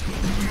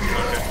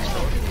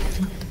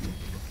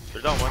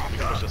 They're down 1. You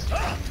can push this.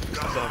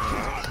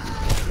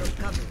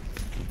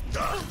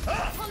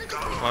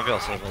 Might be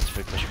also able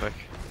to push quick.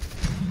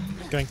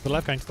 Going to the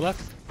left, going to the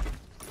left.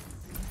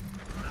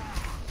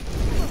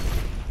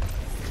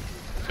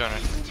 He's going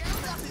right.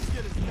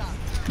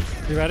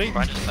 You ready?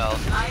 Brian just fell.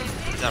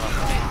 He's out on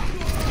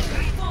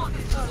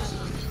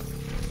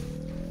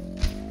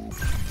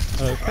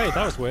Okay,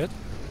 that was weird.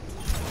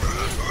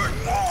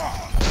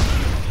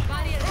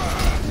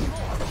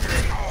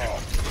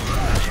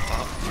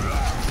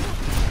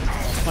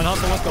 My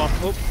heart's almost gone.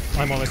 Oh,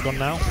 I'm almost gone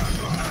now.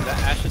 The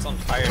Ash is on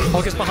fire.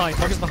 Hog is behind,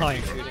 Hog is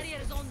behind.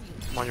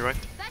 I'm on your right.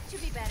 That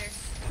should be better.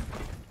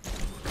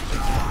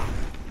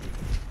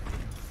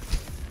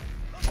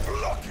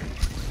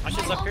 Ash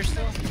is up here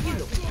still.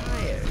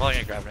 Well, I'm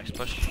gonna grab next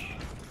push.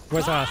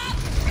 Where's Ash?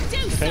 Do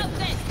Okay.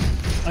 something!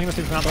 I'm gonna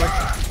see from out the way.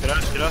 Good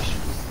Ash, good Ash.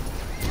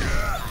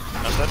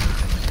 That's it.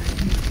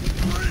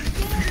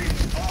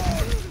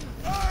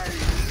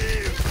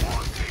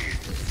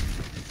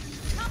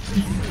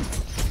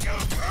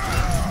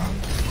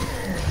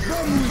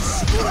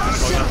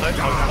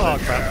 Oh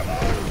crap.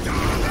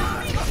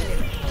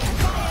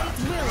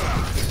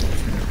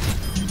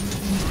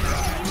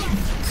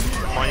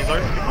 Mine is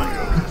out. Good mine.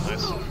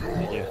 Nice.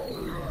 Thank you.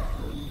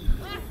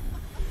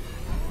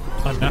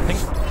 I'm napping.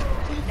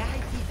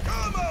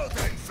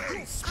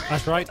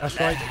 Ash right, Ash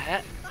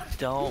right.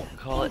 Don't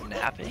call it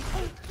napping.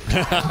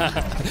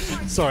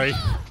 Sorry.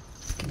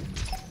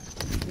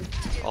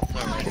 I'll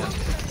throw right now.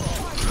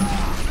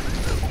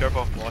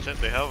 Careful, watch it.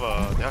 They have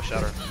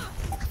shatter.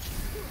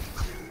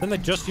 Then they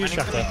just use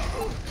shatter.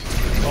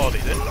 Oh,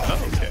 they did?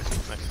 Oh, okay.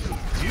 Nice.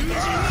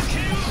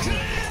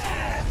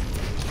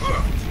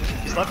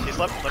 He's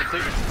left, let him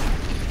sleep.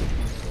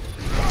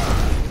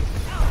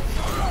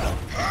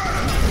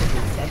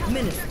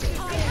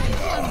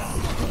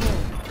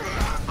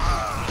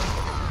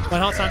 My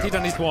heart's anti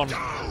on his one.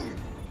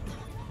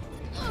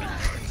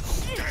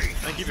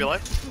 And keep you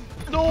alive.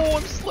 No,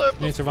 I'm slipped.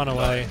 You need to run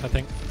away, I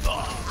think.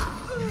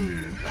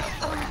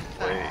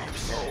 Wait,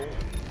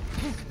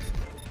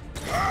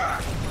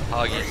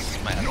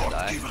 Hoggies might have to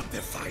die.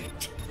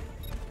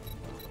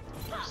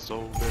 So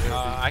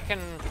bad. I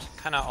can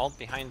kind of ult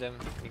behind him.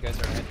 You guys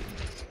are ready.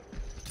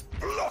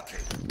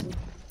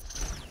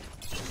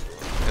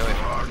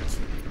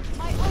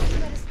 My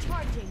ultimate is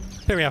charging.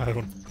 Here we are,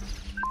 everyone.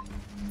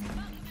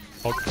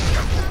 Hog.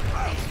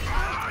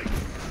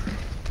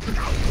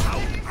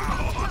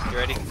 You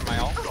ready for my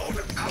ult?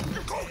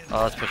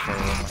 Oh, let's push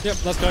forward.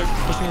 Yep, let's go.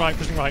 Pushing right,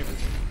 pushing right.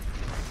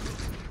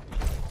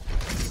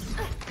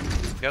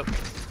 Yep.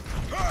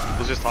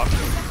 We'll just talk.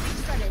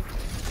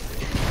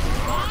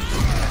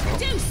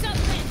 Do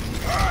something!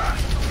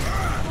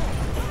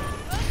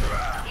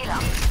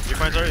 You're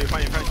fine, sorry. You're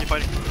fine. Keep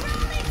fighting.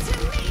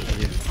 Thank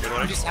you. Good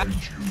one.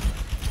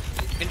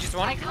 Genji's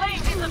one. Thank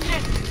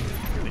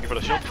you for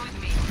the shield.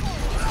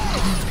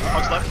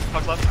 Hog's left.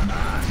 Hog's left.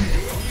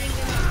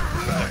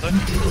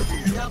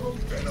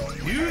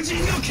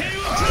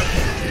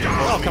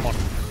 Oh, come on.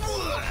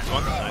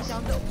 One. Nice.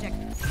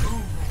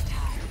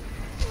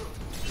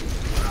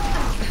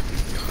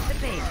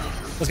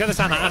 Let's get this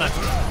Anna, Anna.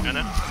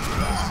 Anna.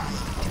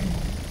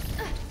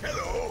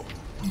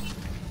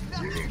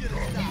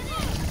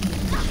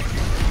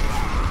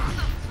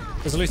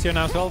 There's a Lucio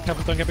now as well.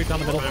 Careful, don't get beat down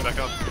the middle. Back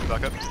up.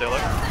 Back up. Stay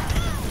alive.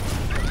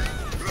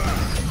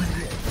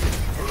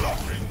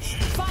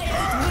 Fire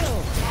at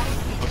will.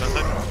 Look that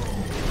side.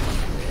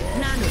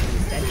 Nano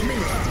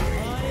administered.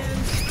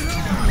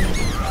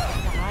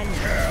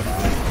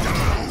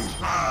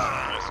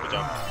 Nice. Good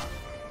job.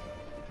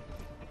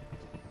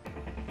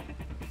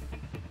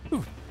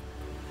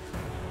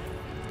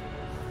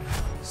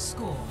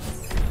 Score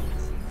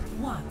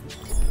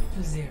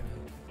 1-0.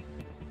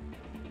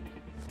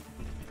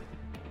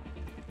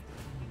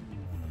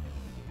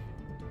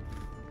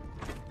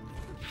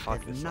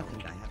 Fuck this.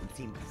 Nothing I haven't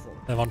seen before.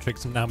 Their one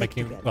trick's now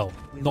making, well,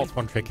 not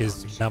one trick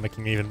is now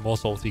making me even more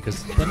salty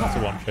because they're not a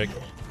one trick.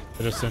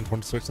 They just didn't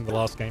want to switch in the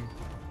last game.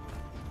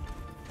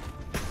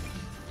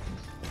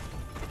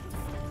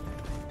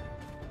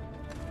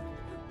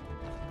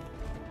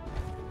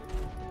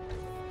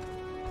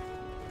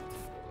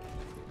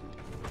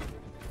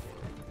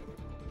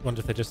 Wonder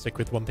if they just stick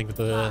with one thing for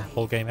the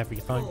whole game every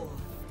time. 4,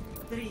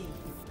 3,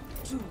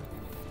 2,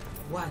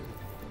 1.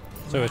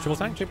 So a triple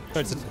tank chip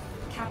goes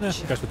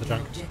with the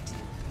junk.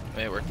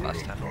 It worked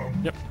last time.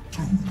 Yep.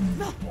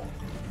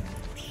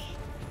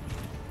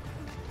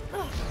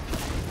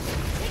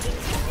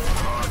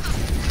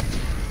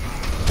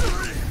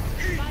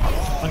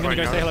 I'm gonna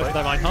go say hello to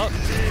that Reinhardt.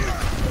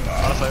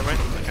 Out of sight, right?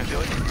 I can't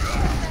deal it.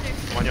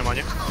 I'm on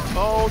you.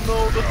 Oh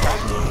no, the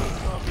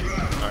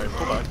Alright,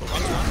 pull back.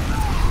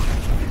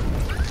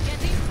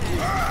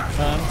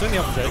 Doing the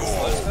opposite.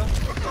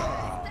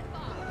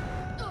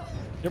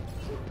 Yep.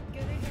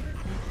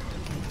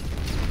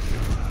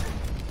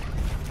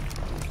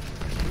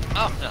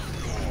 Oh, no.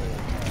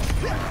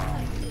 I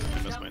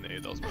missed my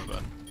nade, that was my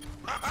bad.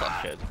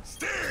 Fuck it.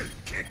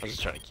 I was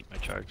just trying to keep my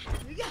charge.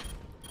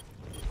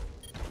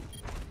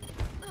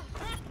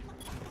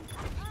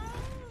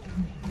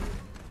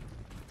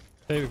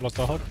 Okay, we've lost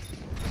our hog.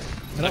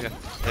 Okay.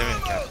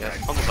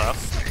 Yeah. On the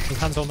left. His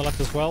hands are on the left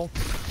as well.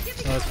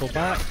 Let's fall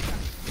back.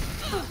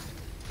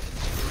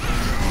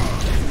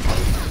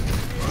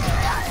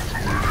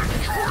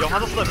 Yo,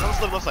 Hanzo's left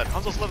side.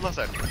 Hanzo's left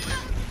side.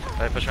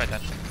 Alright, push right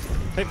then.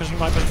 Okay, pushing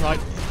right, pushing right.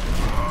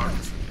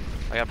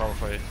 I got bubble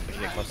for you. If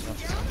you get close enough.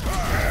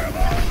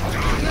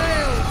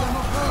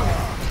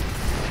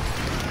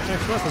 No,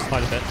 first let's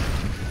fight a bit.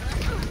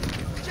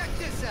 Check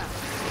this out.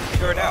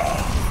 You're down.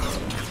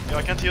 Yo,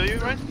 I can't heal you,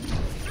 right?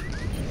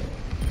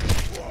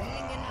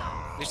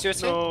 You see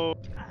what's No.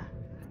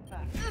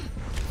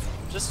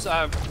 Just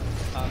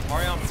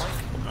Mario on point.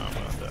 Oh, I'm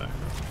gonna die.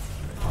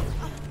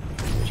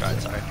 Tried,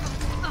 sorry.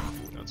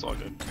 That's all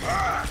good.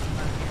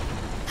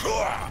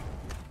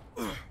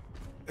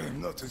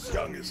 I'm not as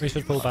young as We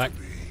should pull back.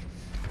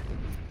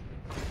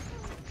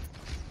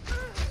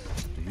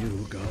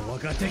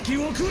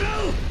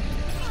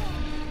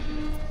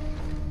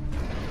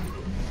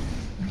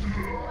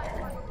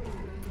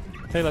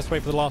 Okay, let's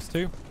wait for the last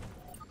two.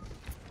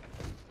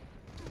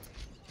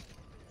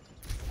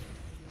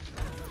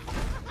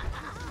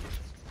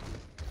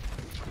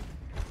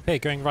 Okay,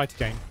 going right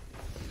again.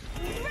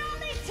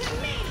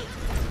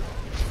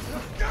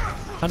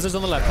 Hanzo's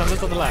on the left,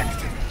 Hanzo's on the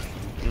left.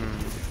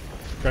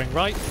 Going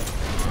right.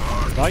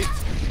 Right.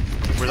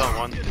 We're down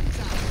one.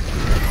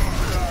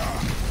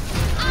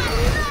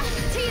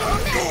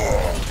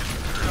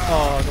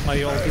 Oh, I got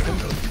my ult beacon.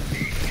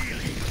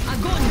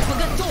 Огонь по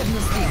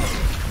готовности!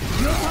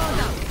 You're powered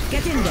up.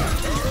 Get in there.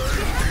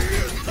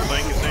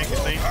 He's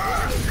staying.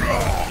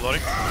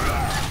 Reloading.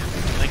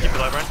 Thank you for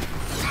that, Brian.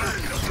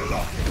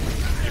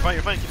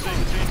 You're fine, keep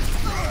staying.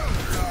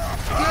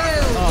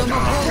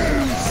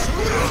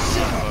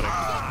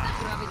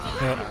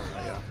 Yep.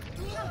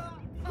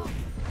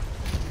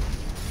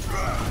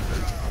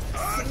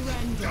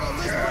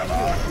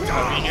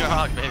 I'll be in your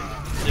hog, babe.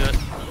 Do it.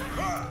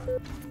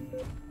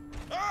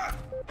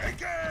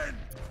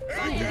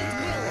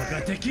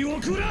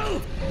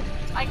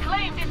 I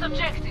claim this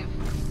objective.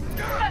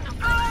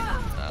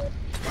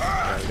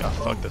 Alright, we gotta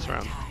fuck this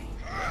round.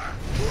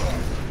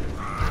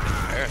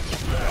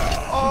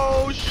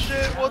 Oh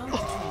shit, what the?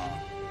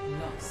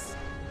 Loss.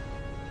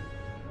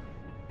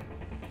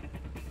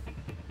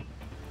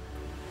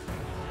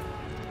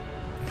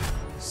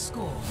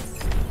 Score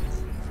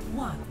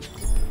 1-1.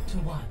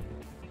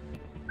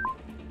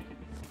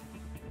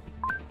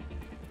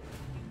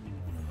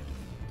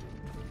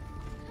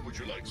 Would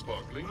you like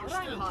sparkling or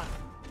Reinhardt,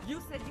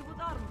 you said you would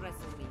arm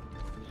wrestle me.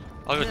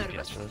 I'll go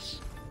DPS for this.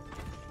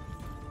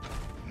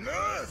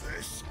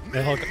 nervous?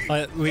 Yeah, Hog,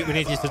 we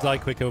need you to die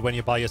quicker when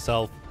you're by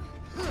yourself.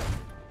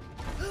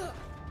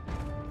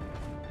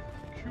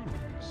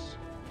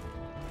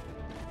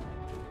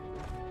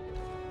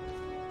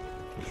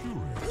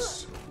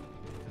 Curious.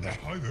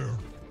 Hi there.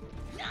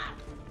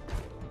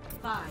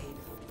 5,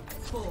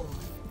 4,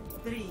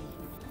 3,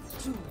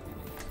 2,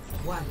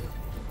 1.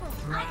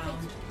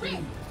 Round 3.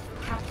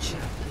 Capture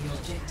the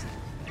objective.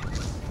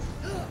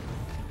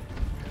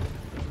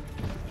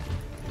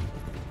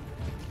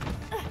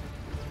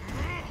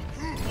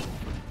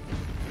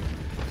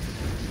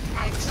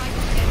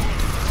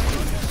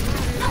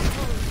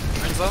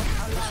 Renzo?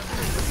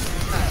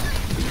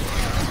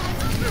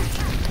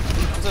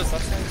 Renzo's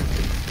left side.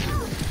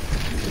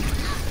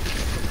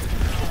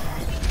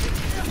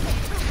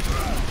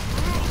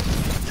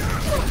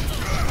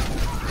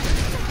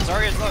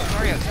 Zarya's low,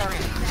 Zarya.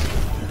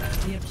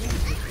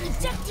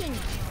 Ejecting.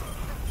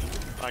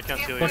 I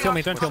can't kill you. Don't kill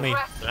me, don't kill me.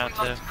 Have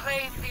to.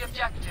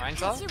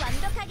 Mine's low?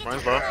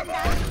 Mine's low.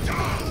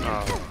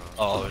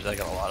 Oh, there's like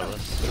a lot of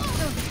us.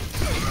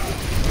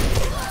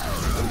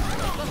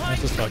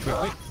 Let's just die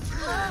quickly.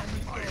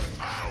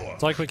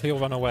 Die quickly or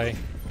run away.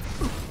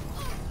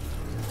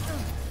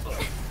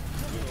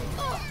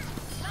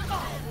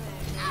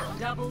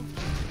 Double.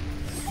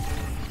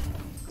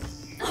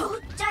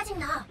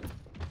 짜증나.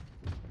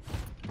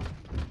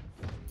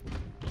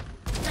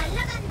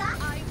 날아간다.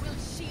 I will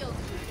shield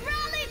you.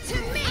 Rally to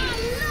me.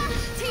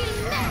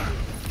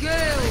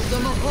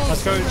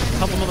 Let's go.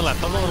 Help him on the left.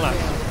 Help him on the left.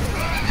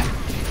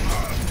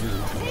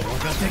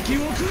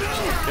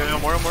 Yeah,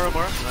 more.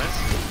 Nice.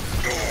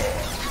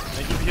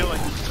 Thank you for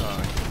healing.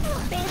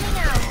 Bailing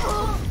out.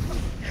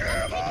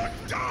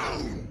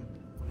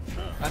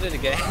 I did it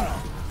again.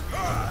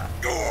 I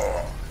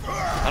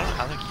don't know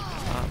how they're keeping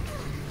him up.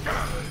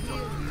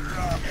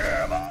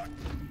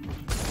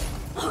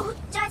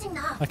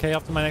 짜증나. Okay,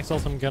 after my next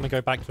ult, I'm gonna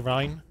go back to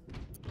Rhine.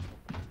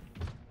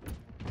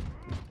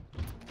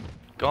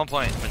 Go on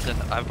point, Vincent.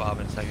 I have Bob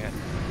in a second.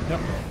 Yep.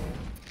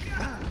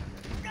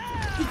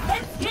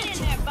 Get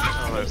in there, Bob.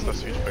 Oh, that's the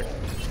speech pick.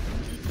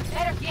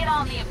 Better get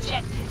on the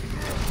objective.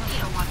 You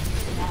don't want to do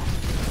that.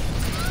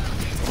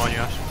 Come on,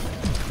 Yash.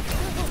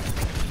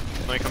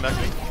 Let me come back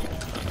to me.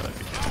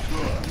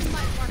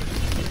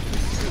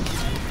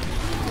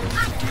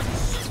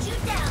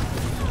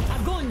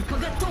 Огонь по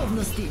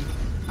готовности!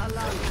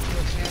 Allow you to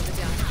repair the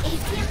damage.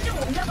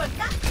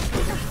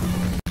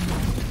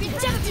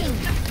 Rejecting!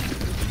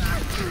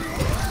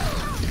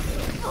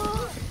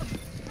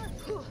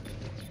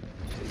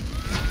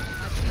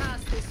 I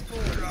passed this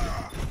forward.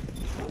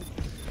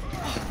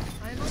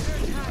 I'm under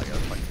attack. I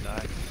gotta fucking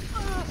die.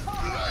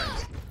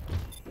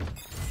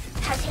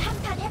 다시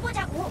한판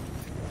해보자고.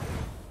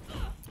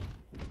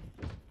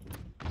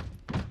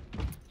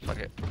 Fuck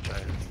it. Try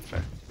it.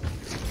 Fair.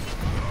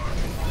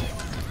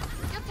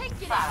 You'll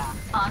take it out.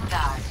 On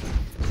guard.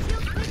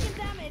 Shield taking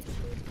damage.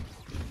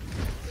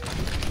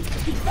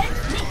 Defense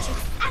matrix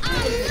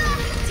active.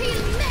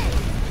 Teammate.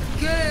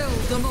 Gale,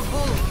 the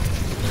Maholo.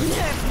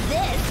 Nerf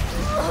this.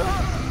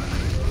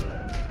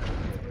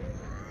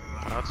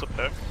 That's a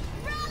pick.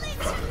 Rally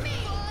to me.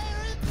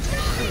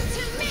 Rally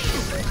to me.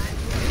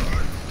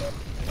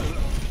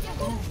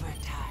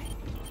 Overtime.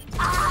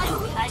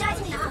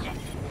 짜증나.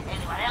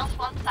 Anyone else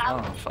want some?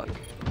 Oh, fuck.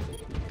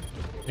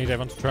 Need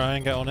everyone to try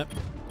and get on it.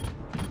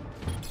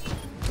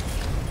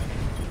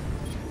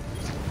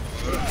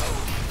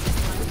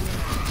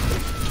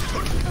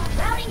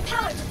 Routing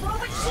power to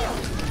forward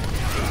shield.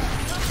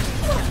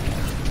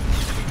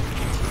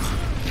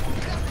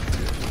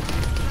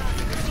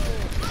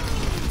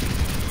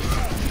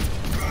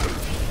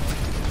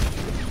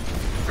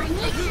 I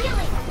need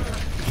healing.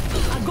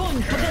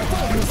 Огонь по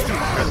готовности.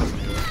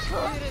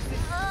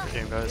 Good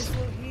game, guys.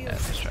 Yeah,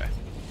 let's try.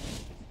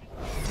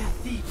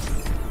 Defeat.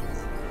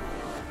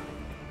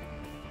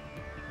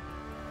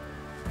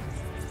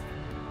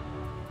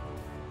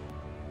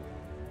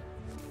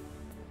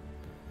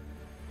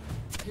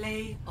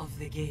 Play of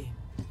the game.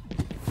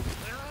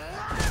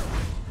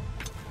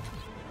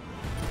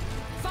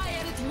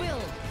 Fire at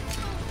will.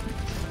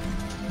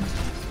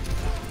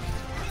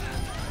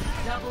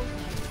 Double.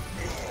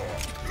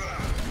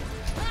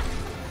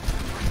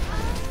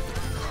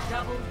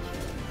 Double.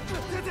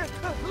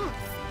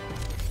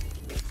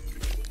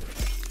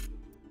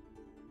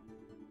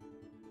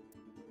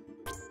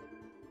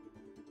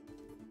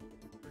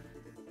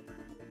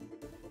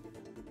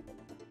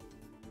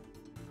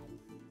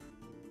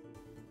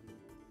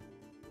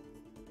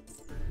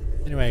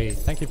 Anyway,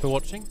 thank you for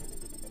watching.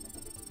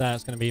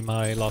 That's going to be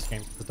my last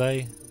game for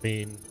today.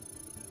 Been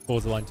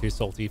borderline too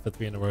salty for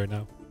 3 in a row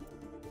now.